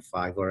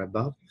 5.5 or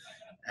above.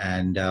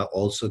 And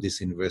also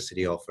this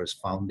university offers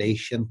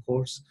foundation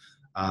course.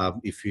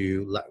 If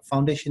you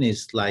foundation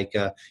is like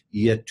a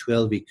year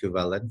 12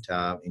 equivalent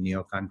in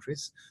your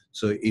countries.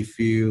 So if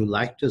you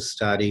like to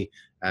study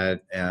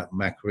at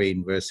Macquarie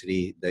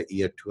University, the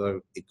year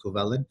 12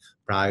 equivalent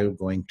prior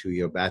going to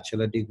your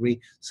bachelor degree,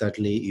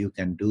 certainly you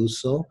can do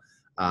so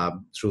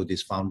through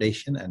this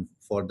foundation. And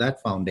for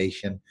that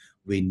foundation,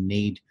 we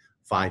need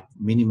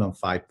minimum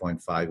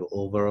 5.5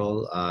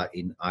 overall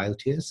in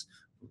IELTS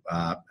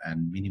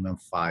and minimum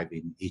 5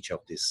 in each of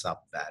these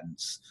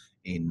sub-bands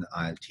in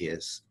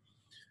IELTS.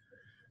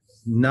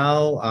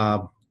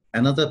 Now,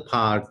 another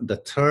part, the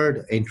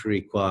third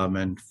entry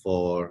requirement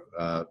for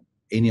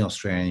any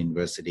Australian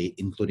university,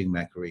 including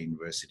Macquarie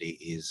University,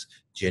 is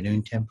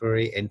genuine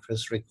temporary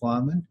entrance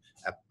requirement.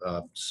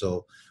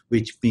 So,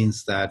 which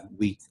means that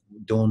we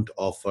don't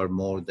offer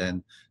more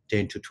than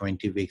 10 to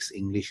 20 weeks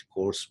English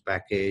course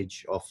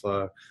package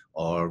offer,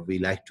 or we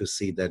like to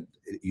see that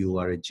you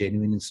are a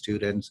genuine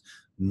student,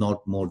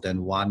 not more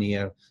than 1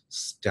 year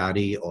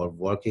study or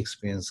work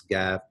experience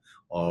gap,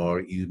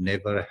 or you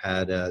never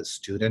had a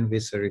student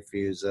visa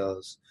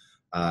refusals,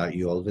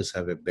 you always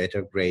have a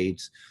better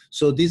grades.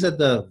 So these are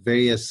the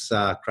various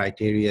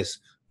criteria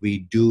we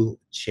do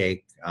check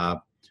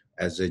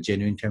as a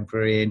genuine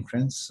temporary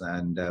entrance.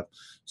 And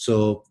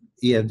so,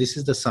 yeah, this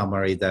is the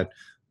summary that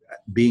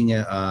being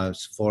a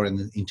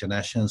foreign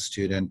international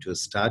student to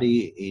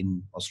study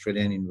in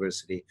Australian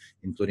university,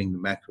 including the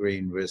Macquarie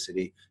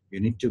University, you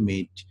need to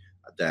meet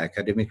the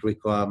academic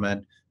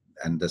requirement,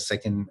 and the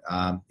second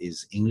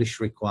is English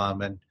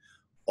requirement,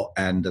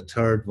 and the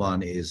third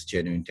one is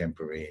genuine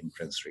temporary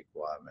entrance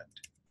requirement.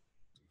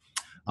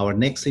 Our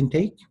next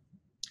intake,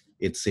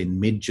 it's in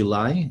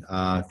mid-July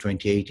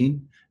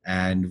 2018,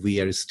 and we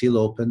are still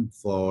open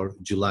for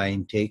July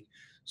intake.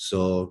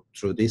 So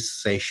through this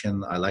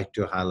session, I like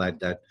to highlight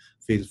that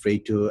feel free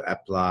to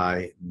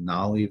apply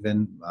now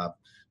even.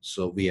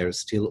 So we are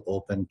still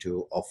open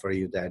to offer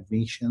you the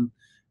admission,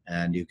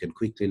 and you can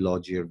quickly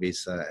lodge your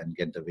visa and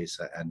get the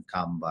visa and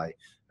come by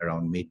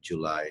around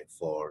mid-July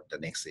for the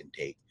next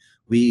intake.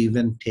 We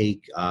even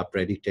take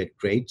predicted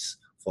grades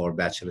for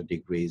bachelor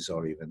degrees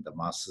or even the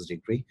master's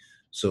degree.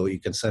 So you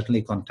can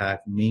certainly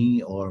contact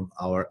me or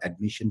our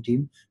admission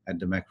team at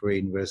the Macquarie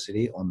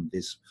University on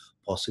these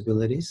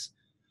possibilities.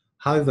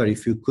 However,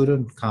 if you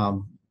couldn't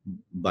come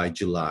by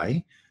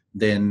July,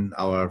 then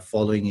our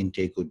following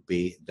intake would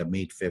be the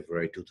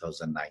mid-February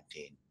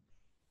 2019.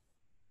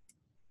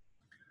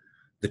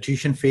 The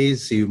tuition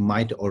fees, you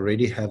might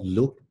already have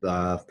looked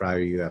prior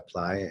you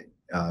apply.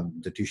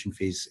 The tuition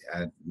fees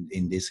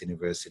in this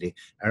university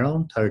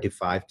around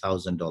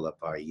 $35,000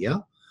 per year,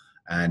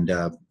 and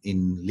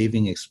in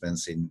living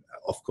expense,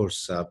 of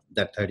course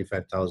that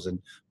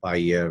 35,000 per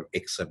year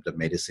except the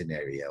medicine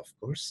area, of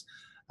course,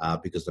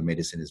 because the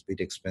medicine is a bit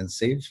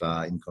expensive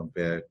in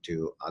compared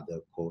to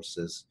other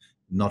courses,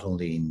 not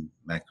only in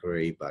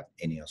Macquarie but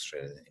any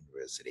Australian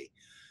university.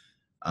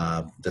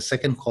 The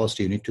second cost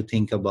you need to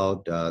think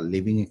about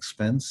living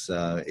expense.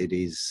 It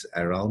is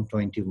around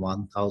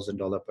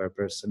 $21,000 per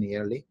person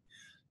yearly.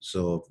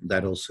 So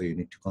that also you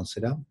need to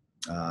consider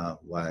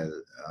while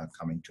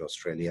coming to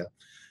Australia.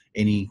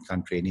 Any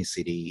country, any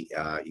city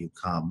you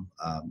come,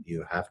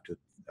 you have to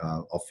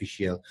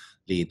officially,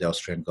 the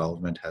Australian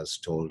government has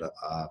told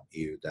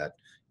you that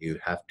you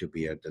have to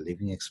bear the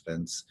living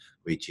expense,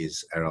 which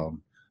is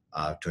around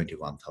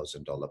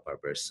 $21,000 per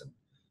person.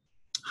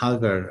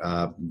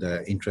 However,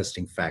 the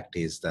interesting fact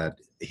is that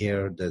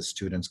here the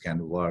students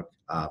can work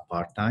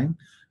part-time,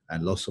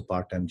 and lots of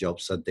part-time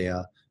jobs are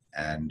there,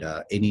 and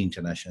any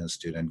international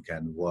student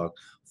can work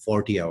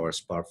 40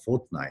 hours per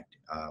fortnight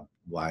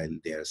while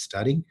they are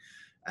studying.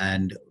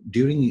 And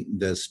during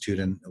the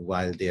student,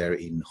 while they are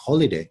in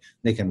holiday,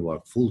 they can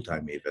work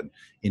full-time even.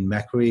 In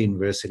Macquarie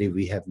University,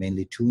 we have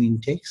mainly two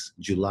intakes,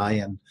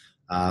 July and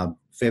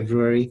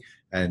February.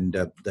 And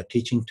the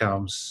teaching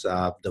terms,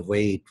 the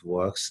way it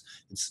works,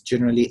 it's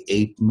generally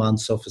 8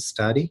 months of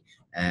study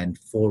and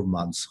 4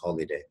 months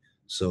holiday.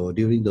 So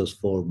during those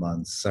 4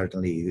 months,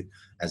 certainly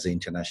as an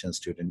international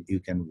student, you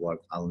can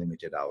work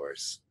unlimited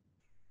hours.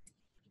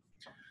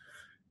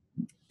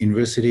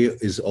 University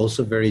is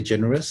also very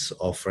generous,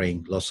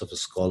 offering lots of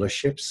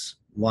scholarships.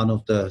 One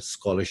of the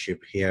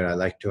scholarship here I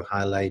like to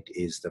highlight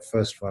is the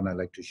first one I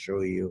like to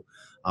show you,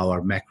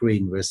 our Macquarie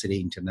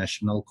University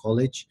International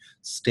College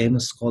STEM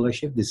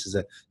scholarship. This is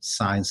a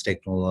science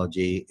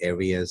technology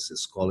areas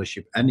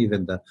scholarship, and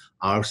even the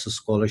arts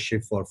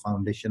scholarship for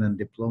foundation and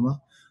diploma.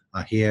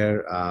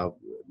 Here,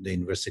 the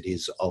university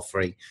is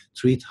offering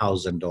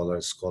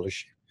 $3,000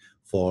 scholarship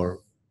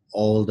for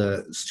all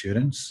the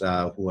students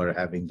who are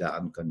having the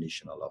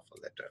unconditional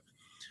offer letter.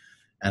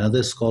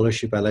 Another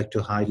scholarship I like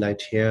to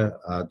highlight here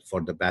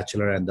for the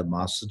bachelor and the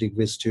master's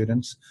degree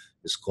students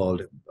is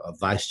called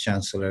Vice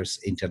Chancellor's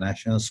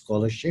International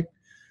Scholarship.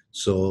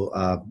 So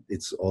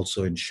it's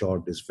also, in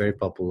short, is very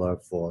popular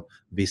for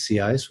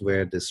VCIs,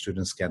 where the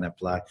students can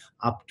apply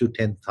up to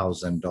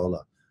 $10,000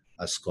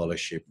 a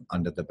scholarship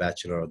under the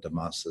bachelor or the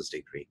master's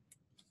degree.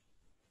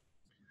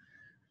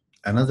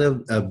 Another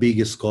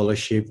big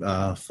scholarship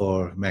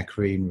for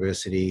Macquarie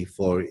University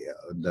for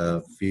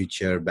the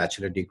future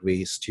bachelor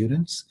degree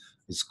students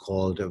is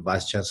called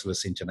Vice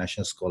Chancellor's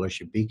International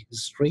Scholarship Big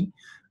History.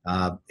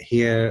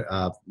 Here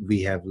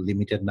we have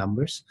limited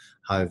numbers.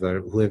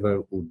 However,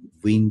 whoever would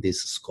win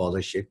this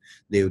scholarship,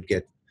 they would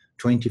get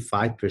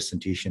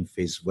 25% tuition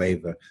fees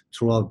waiver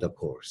throughout the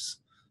course.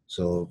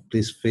 So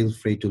please feel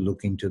free to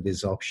look into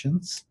these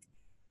options.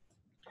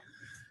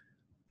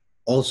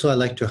 Also, I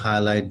like to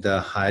highlight the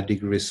higher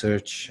degree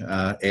research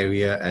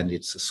area and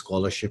its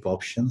scholarship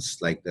options,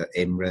 like the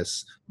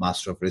MRes,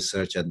 Master of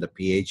Research, and the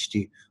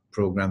PhD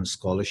program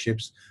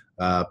scholarships.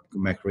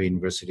 Macquarie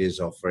University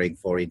is offering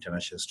for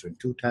international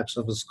students 2 types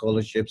of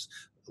scholarships.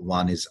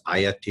 One is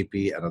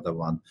IRTP, another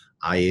one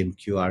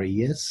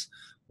IMQRES,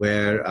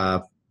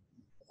 where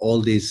all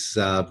these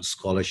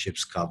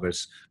scholarships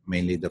covers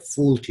mainly the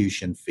full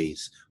tuition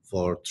fees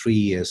for 3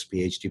 years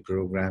PhD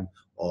program,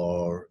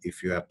 or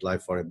if you apply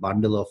for a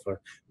bundle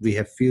offer, we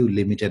have few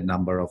limited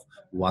number of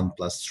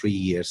 1+3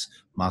 years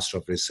Master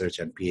of Research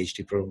and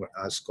PhD program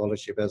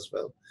scholarship as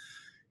well.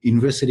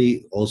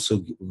 University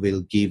also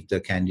will give the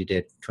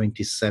candidate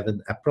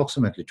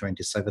approximately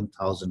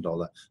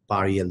 $27,000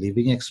 per year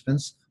living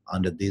expense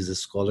under these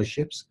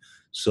scholarships.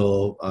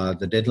 So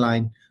the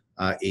deadline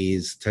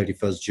is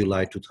 31st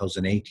July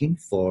 2018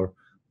 for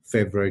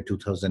February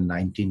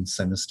 2019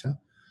 semester,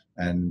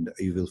 and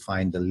you will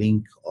find the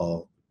link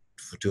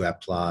to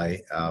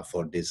apply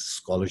for this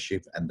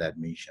scholarship and the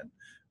admission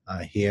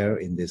here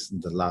in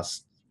the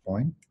last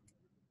point.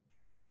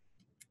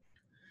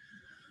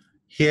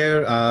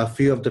 Here are a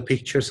few of the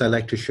pictures I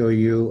like to show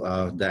you,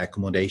 the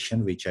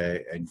accommodation, which I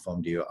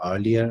informed you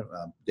earlier.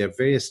 There are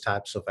various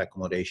types of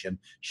accommodation,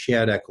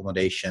 shared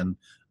accommodation,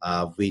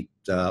 with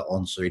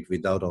ensuite,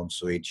 without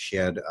ensuite,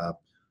 shared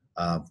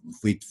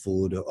with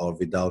food or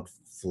without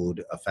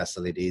food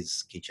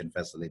facilities, kitchen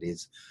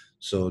facilities.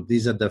 So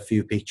these are the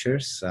few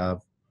pictures.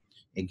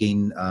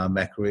 Again,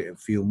 Macquarie, a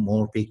few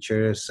more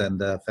pictures and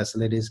the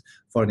facilities.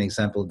 For an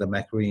example, the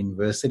Macquarie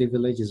University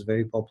Village is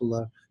very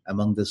popular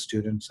among the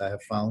students I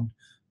have found.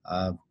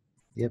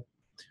 Yep.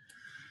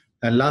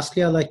 And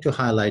lastly, I'd like to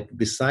highlight,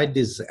 beside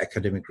this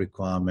academic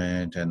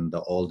requirement and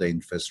all the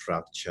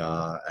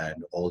infrastructure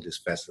and all these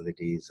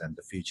facilities and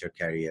the future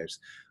careers,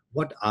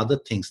 what other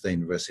things the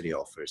university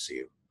offers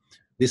you?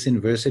 This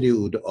university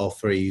would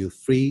offer you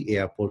free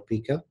airport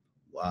pickup.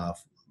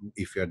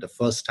 If you're the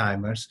first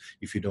timers,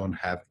 if you don't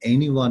have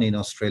anyone in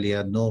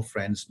Australia, no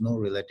friends, no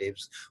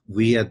relatives,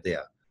 we are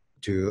there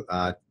to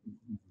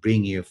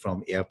bring you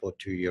from airport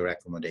to your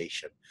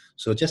accommodation.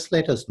 So just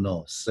let us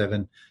know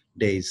 7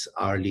 days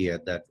earlier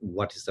that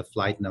what is the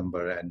flight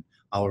number, and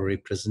our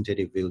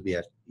representative will be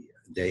at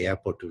the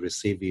airport to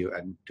receive you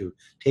and to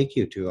take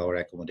you to our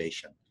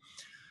accommodation.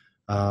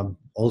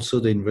 Also,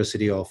 the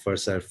university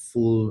offers a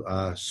full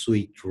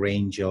suite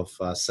range of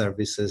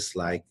services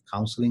like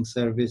counseling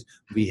service.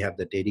 We have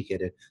the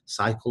dedicated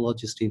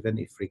psychologist even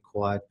if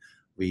required.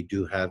 We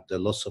do have the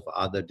lots of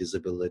other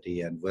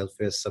disability and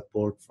welfare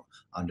support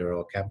under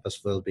our campus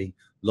wellbeing.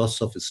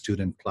 Lots of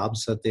student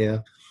clubs are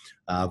there.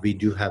 We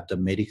do have the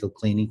medical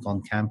clinic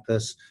on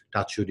campus.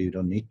 Touch wood, you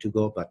don't need to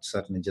go, but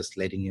certainly just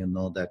letting you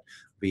know that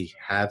we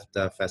have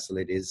the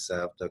facilities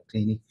of the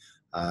clinic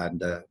and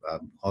the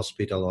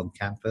hospital on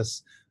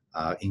campus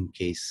in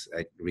case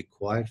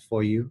required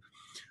for you.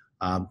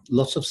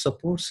 Lots of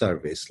support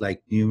service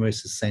like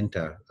numeracy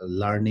center,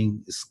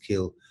 learning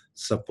skill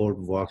support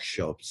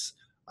workshops,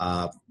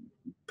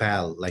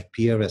 PAL, like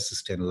peer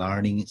assistant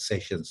learning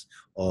sessions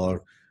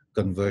or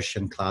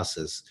conversion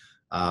classes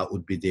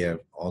would be there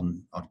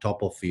on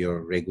top of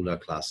your regular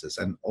classes.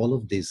 And all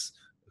of these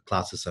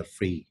classes are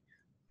free.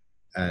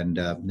 And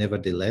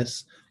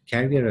nevertheless,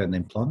 career and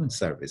employment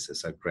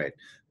services are great.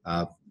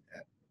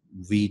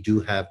 We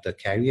do have the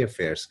career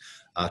fairs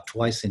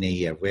twice in a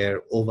year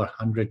where over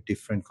 100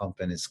 different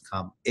companies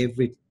come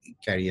every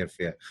career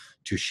fair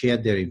to share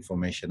their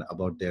information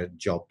about their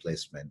job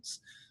placements.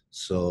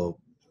 So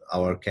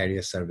our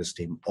career service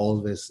team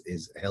always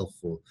is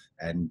helpful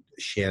and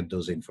share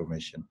those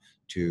information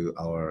to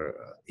our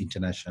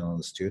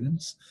international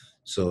students.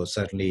 So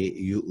certainly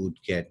you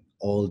would get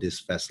all these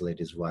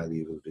facilities while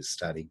you will be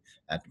studying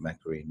at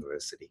Macquarie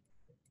University.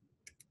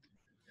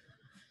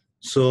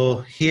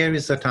 So here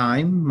is the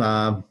time.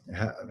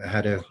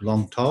 Had a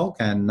long talk,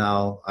 and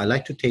now I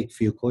like to take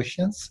few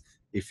questions.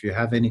 If you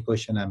have any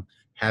question, I'm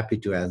happy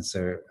to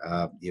answer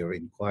your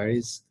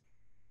inquiries.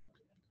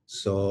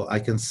 So I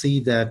can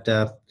see that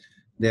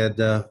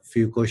the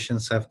few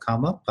questions have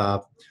come up.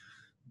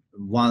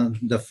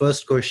 The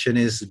first question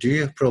is, do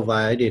you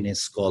provide any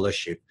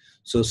scholarship?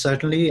 So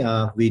certainly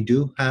we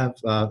do have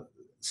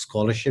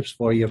scholarships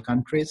for your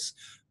countries.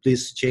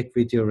 Please check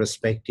with your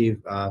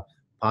respective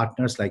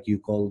partners, like you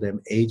call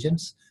them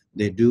agents.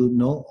 They do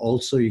know.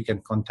 Also, you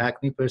can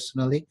contact me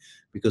personally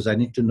because I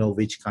need to know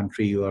which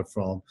country you are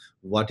from,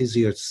 what is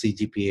your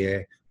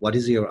CGPA, what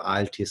is your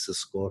IELTS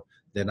score.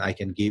 Then I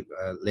can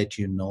let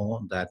you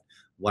know that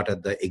what are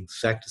the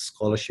exact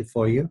scholarship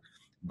for you.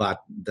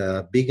 But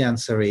the big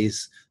answer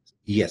is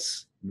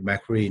yes,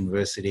 Macquarie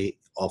University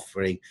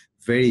offering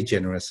very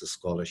generous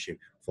scholarship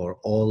for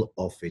all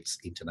of its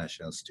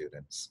international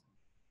students.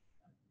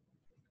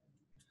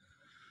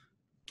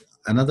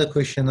 Another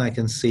question I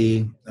can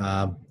see,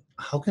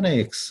 how can I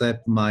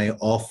accept my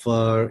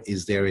offer?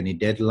 Is there any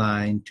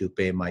deadline to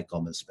pay my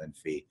commencement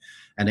fee?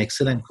 An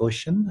excellent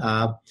question.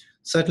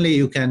 Certainly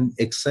you can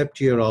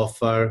accept your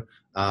offer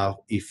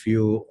if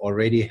you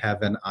already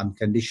have an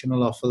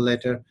unconditional offer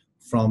letter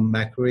from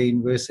Macquarie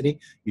University.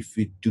 If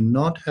you do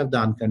not have the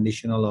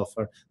unconditional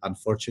offer,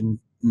 unfortunately,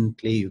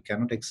 you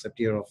cannot accept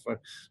your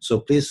offer. So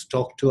please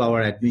talk to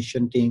our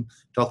admission team,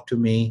 talk to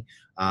me,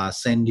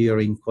 send your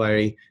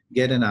inquiry,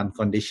 get an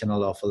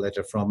unconditional offer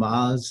letter from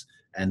us,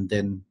 and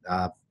then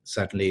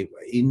certainly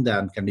in the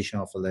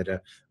unconditional offer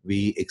letter,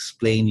 we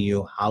explain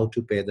you how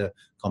to pay the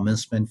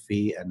commencement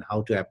fee and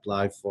how to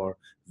apply for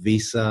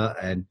visa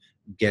and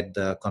get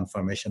the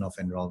confirmation of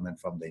enrollment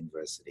from the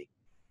university.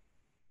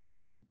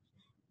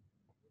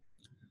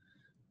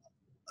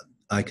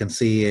 I can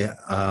see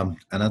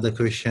another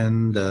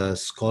question. The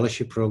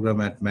scholarship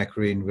program at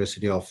Macquarie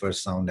University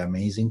offers sound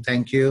amazing.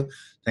 Thank you.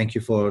 Thank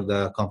you for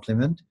the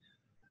compliment.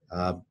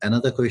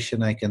 Another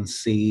question I can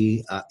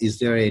see, is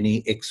there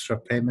any extra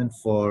payment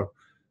for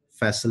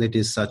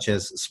facilities such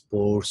as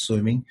sports,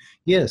 swimming?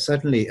 Yes,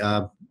 certainly.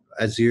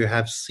 As you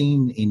have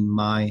seen in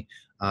my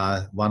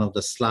one of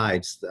the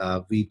slides,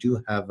 we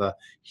do have a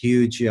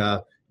huge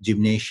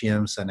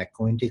gymnasiums and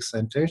aquatic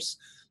centers.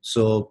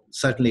 So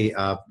certainly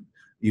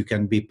you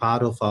can be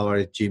part of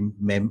our gym.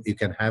 You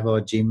can have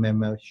our gym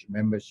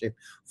membership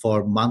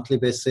for monthly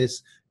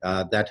basis.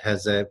 That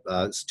has a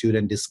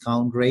student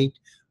discount rate.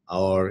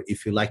 Or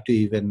if you like to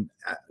even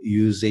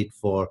use it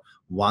for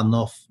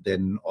one-off,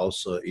 then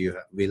also you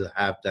will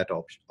have that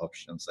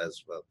options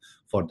as well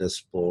for the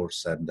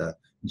sports and the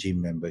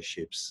gym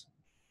memberships.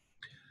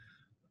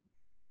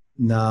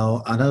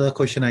 Now, another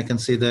question I can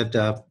see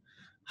that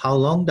how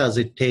long does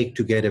it take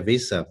to get a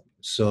visa?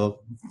 So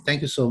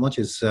thank you so much.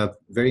 It's a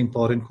very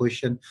important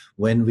question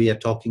when we are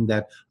talking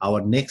that our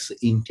next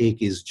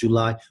intake is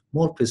July.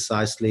 More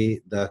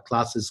precisely, the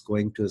class is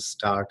going to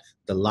start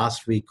the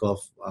last week of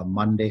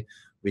Monday,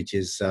 which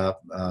is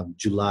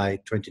July,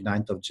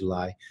 29th of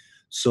July.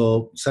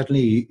 So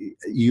certainly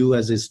you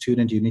as a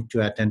student, you need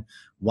to attend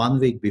 1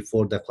 week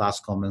before the class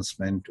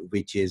commencement,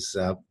 which is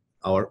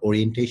our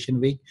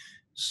orientation week.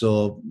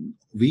 So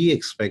we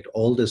expect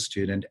all the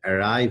students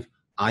arrive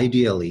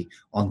ideally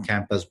on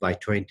campus by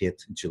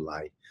 20th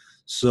July.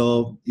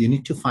 So you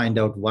need to find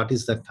out what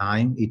is the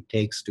time it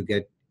takes to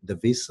get the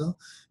visa.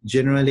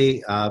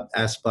 Generally,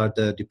 as per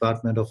the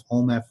Department of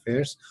Home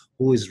Affairs,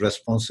 who is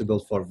responsible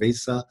for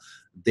visa,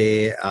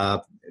 they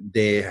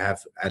have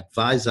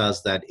advised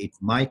us that it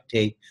might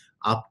take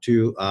up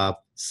to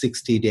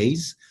 60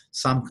 days.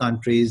 Some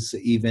countries,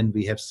 even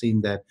we have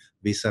seen that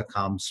visa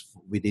comes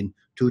within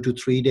 2 to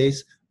 3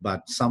 days,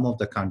 but some of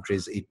the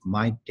countries it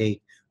might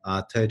take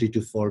 30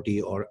 to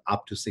 40 or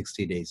up to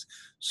 60 days.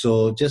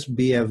 So just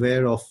be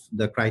aware of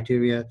the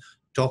criteria.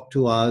 Talk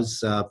to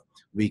us.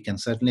 We can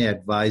certainly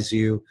advise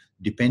you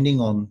depending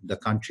on the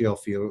country of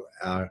your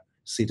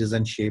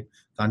citizenship,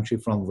 country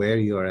from where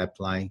you are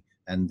applying,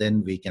 and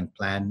then we can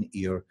plan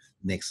your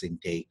next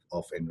intake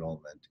of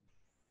enrollment.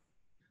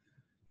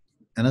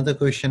 Another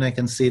question I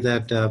can see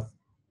that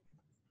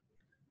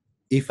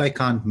if I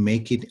can't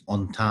make it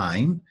on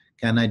time,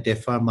 can I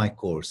defer my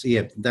course?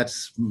 Yeah,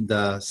 that's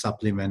the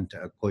supplement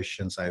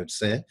questions I would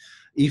say.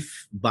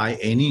 If by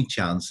any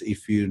chance,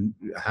 if you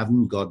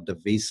haven't got the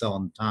visa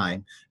on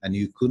time and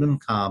you couldn't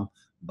come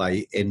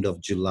by end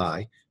of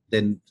July,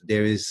 then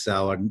there is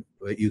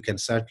you can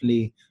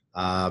certainly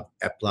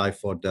apply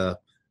for the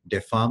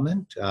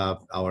deferment.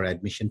 Our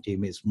admission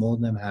team is more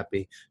than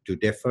happy to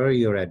defer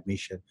your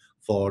admission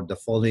for the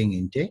following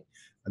intake.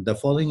 The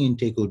following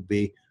intake would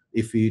be,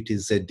 if it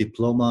is a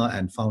diploma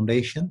and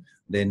foundation,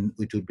 then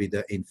it would be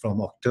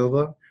from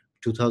October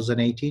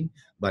 2018.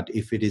 But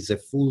if it is a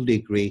full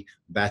degree,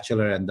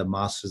 bachelor and the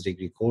master's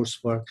degree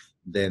coursework,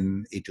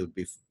 then it would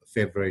be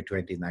February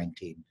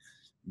 2019.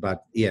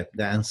 But yeah,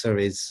 the answer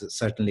is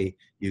certainly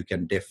you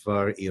can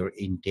defer your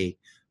intake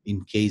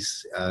in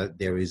case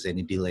there is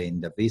any delay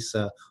in the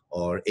visa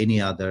or any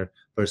other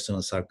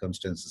personal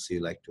circumstances you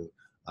like to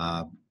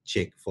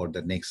check for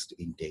the next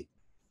intake.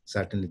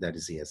 Certainly that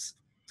is yes.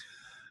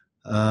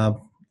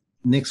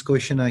 Next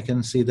question, I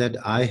can see that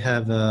I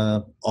have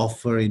an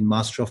offer in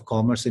Master of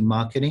Commerce in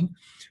Marketing.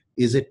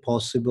 Is it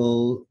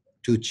possible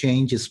to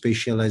change a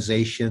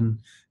specialization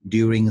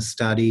during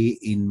study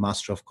in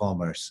Master of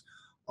Commerce?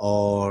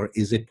 Or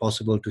is it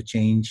possible to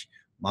change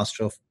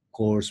Master of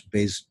Course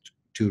based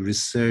to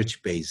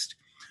research based?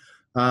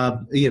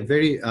 Yeah,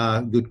 very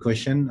good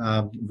question.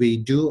 We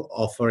do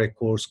offer a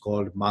course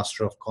called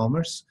Master of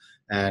Commerce,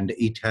 and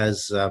it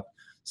has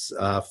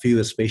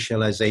few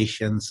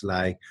specializations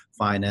like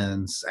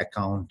finance,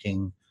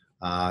 accounting,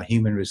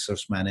 human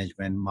resource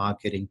management,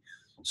 marketing.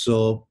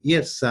 So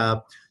yes,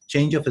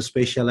 change of a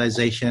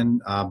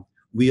specialization,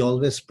 we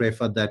always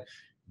prefer that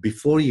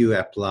before you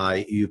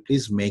apply, you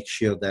please make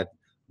sure that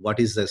what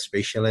is the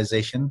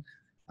specialization,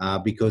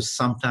 because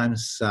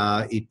sometimes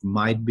it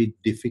might be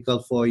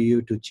difficult for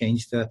you to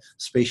change the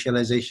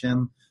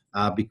specialization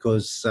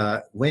because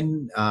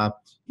when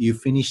you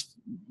finish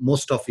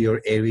most of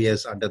your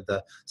areas under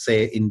the,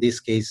 say in this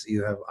case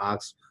you have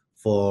asked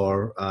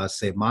for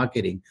say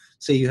marketing,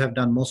 say you have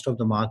done most of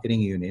the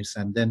marketing units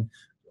and then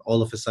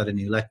all of a sudden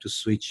you like to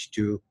switch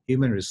to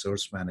human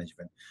resource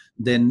management,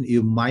 then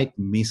you might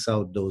miss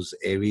out those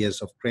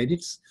areas of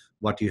credits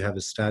what you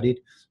have studied.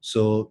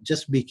 So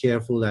just be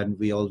careful, and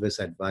we always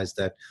advise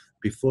that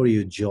before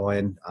you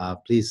join,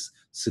 please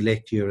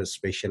select your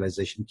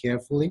specialization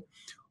carefully.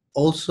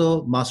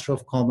 Also, Master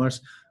of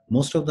Commerce,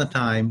 most of the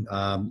time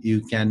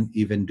you can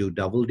even do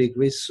double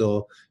degrees.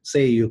 So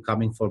say you're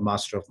coming for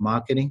Master of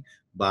Marketing,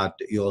 but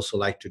you also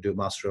like to do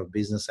Master of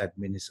Business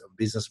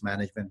Business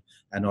Management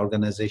and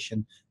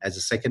Organization as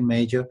a second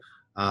major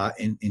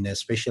in a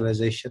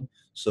specialization.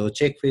 So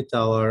check with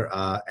our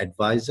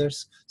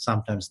advisors.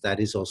 Sometimes that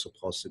is also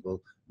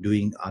possible,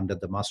 doing under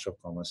the Master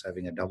of Commerce,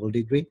 having a double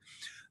degree.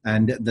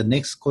 And the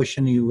next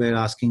question you were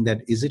asking,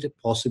 that is it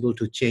possible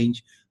to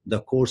change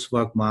the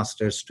coursework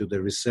masters to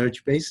the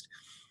research based?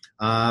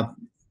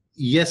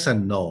 Yes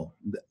and no.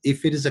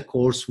 If it is a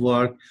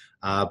coursework,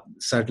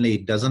 certainly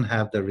it doesn't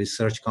have the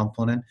research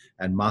component,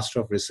 and Master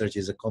of Research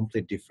is a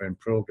complete different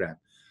program.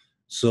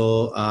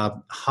 So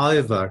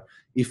however,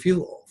 if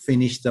you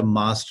finish the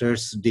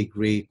master's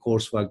degree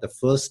coursework the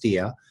first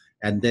year,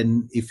 and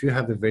then if you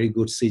have a very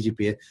good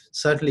CGPA,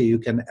 certainly you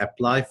can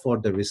apply for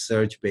the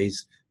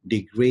research-based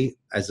degree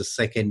as a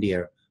second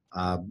year.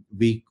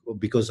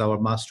 Because our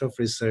Master of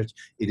Research,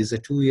 it is a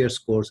 2 years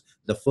course.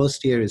 The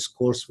first year is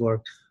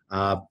coursework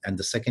and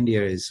the second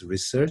year is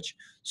research.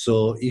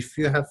 So if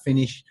you have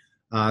finished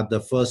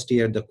the first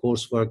year, the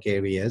coursework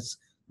areas,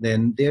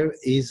 then there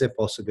is a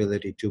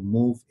possibility to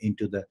move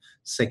into the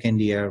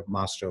second year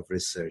Master of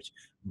Research.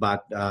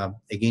 But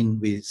again,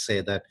 we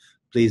say that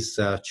please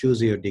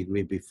choose your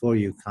degree before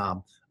you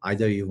come.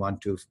 Either you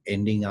want to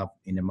ending up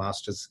in a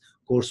master's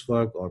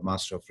coursework or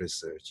Master of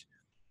Research.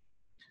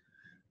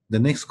 The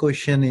next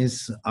question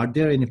is, are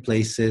there any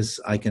places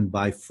I can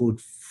buy food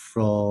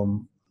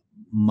from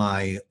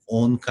my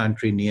own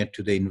country near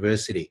to the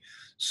university?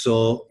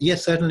 So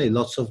yes, certainly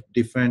lots of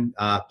different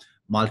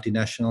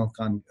multinational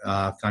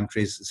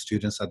countries,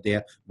 students are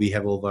there. We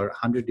have over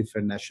 100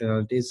 different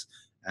nationalities,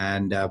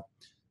 and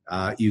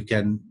you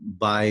can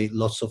buy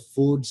lots of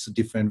foods,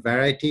 different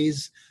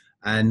varieties.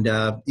 And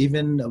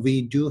even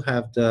we do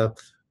have the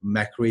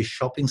Macquarie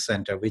Shopping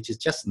Center, which is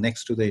just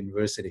next to the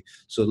university.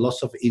 So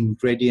lots of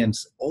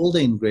ingredients, all the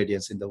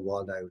ingredients in the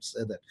world, I would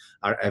say, that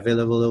are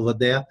available over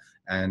there.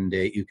 And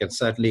you can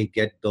certainly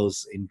get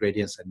those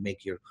ingredients and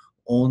make your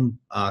own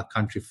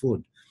country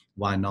food.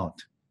 Why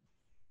not?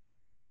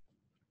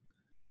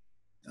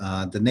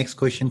 The next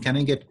question, can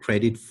I get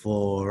credit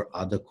for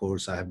other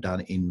course I have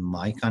done in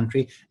my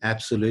country?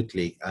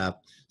 Absolutely.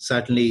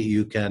 Certainly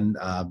you can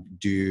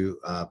do,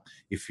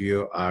 if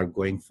you are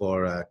going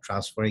for a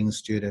transferring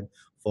student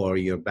for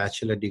your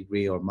bachelor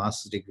degree or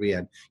master's degree,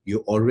 and you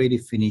already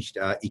finished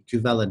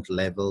equivalent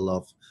level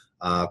of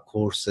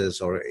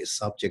courses or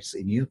subjects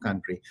in your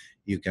country,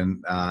 you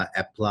can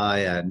apply,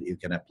 and you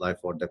can apply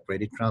for the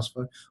credit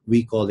transfer.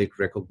 We call it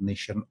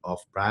recognition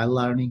of prior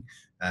learning,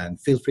 and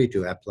feel free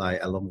to apply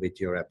along with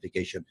your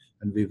application,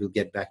 and we will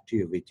get back to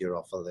you with your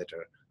offer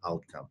letter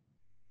outcome.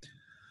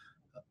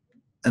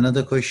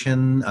 Another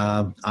question,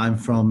 I'm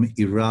from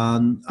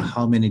Iran.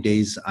 How many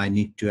days I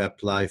need to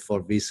apply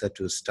for visa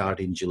to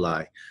start in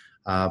July?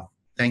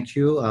 Thank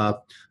you.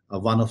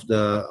 One of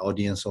the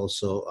audience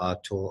also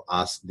to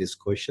ask this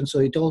question. So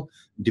it all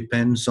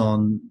depends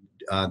on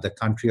the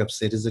country of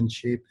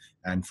citizenship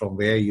and from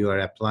where you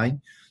are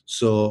applying.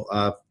 So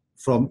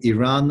from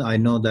Iran, I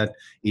know that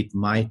it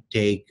might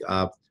take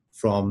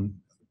from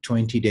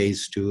 20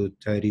 days to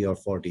 30 or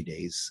 40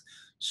 days.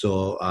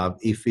 So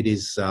if it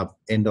is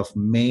end of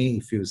May,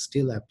 if you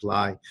still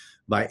apply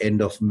by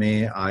end of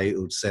May, I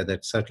would say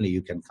that certainly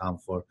you can come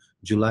for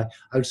July.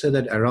 I would say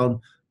that around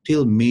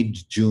till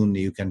mid-June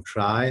you can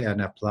try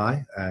and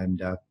apply,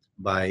 and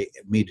by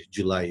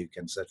mid-July you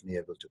can certainly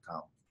able to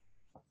come.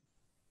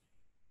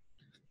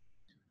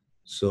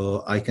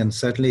 So I can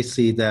certainly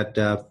see that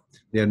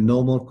there are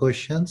no more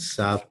questions.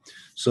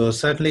 So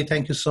certainly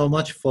thank you so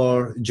much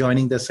for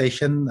joining the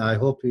session. I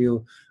hope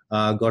you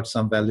got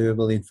some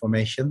valuable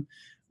information.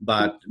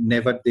 But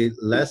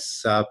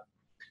nevertheless,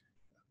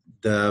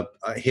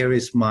 here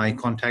is my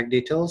contact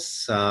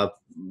details,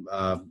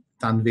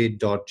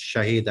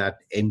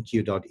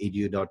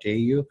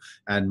 tanveer.shahid@nq.edu.au,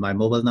 and my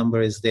mobile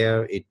number is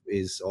there. It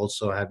is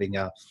also having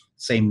a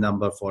same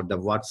number for the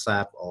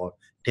WhatsApp or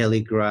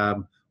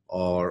Telegram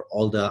or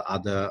all the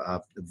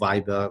other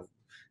Viber,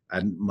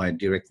 and my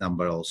direct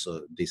number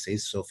also this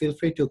is. So feel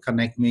free to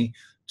connect me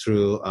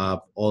through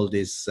all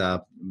these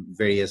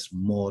various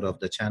mode of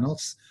the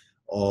channels,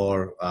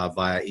 or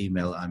via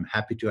email. I'm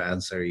happy to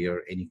answer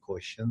your any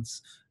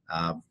questions,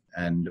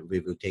 and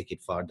we will take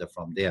it further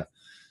from there.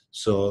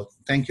 So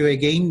thank you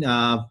again.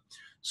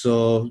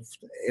 So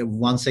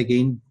once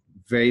again,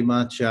 very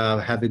much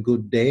have a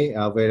good day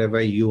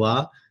wherever you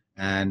are,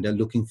 and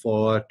looking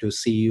forward to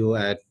see you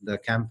at the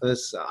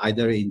campus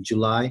either in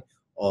July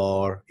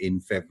or in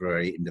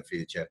February in the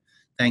future.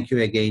 Thank you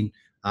again.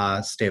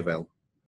 Stay well.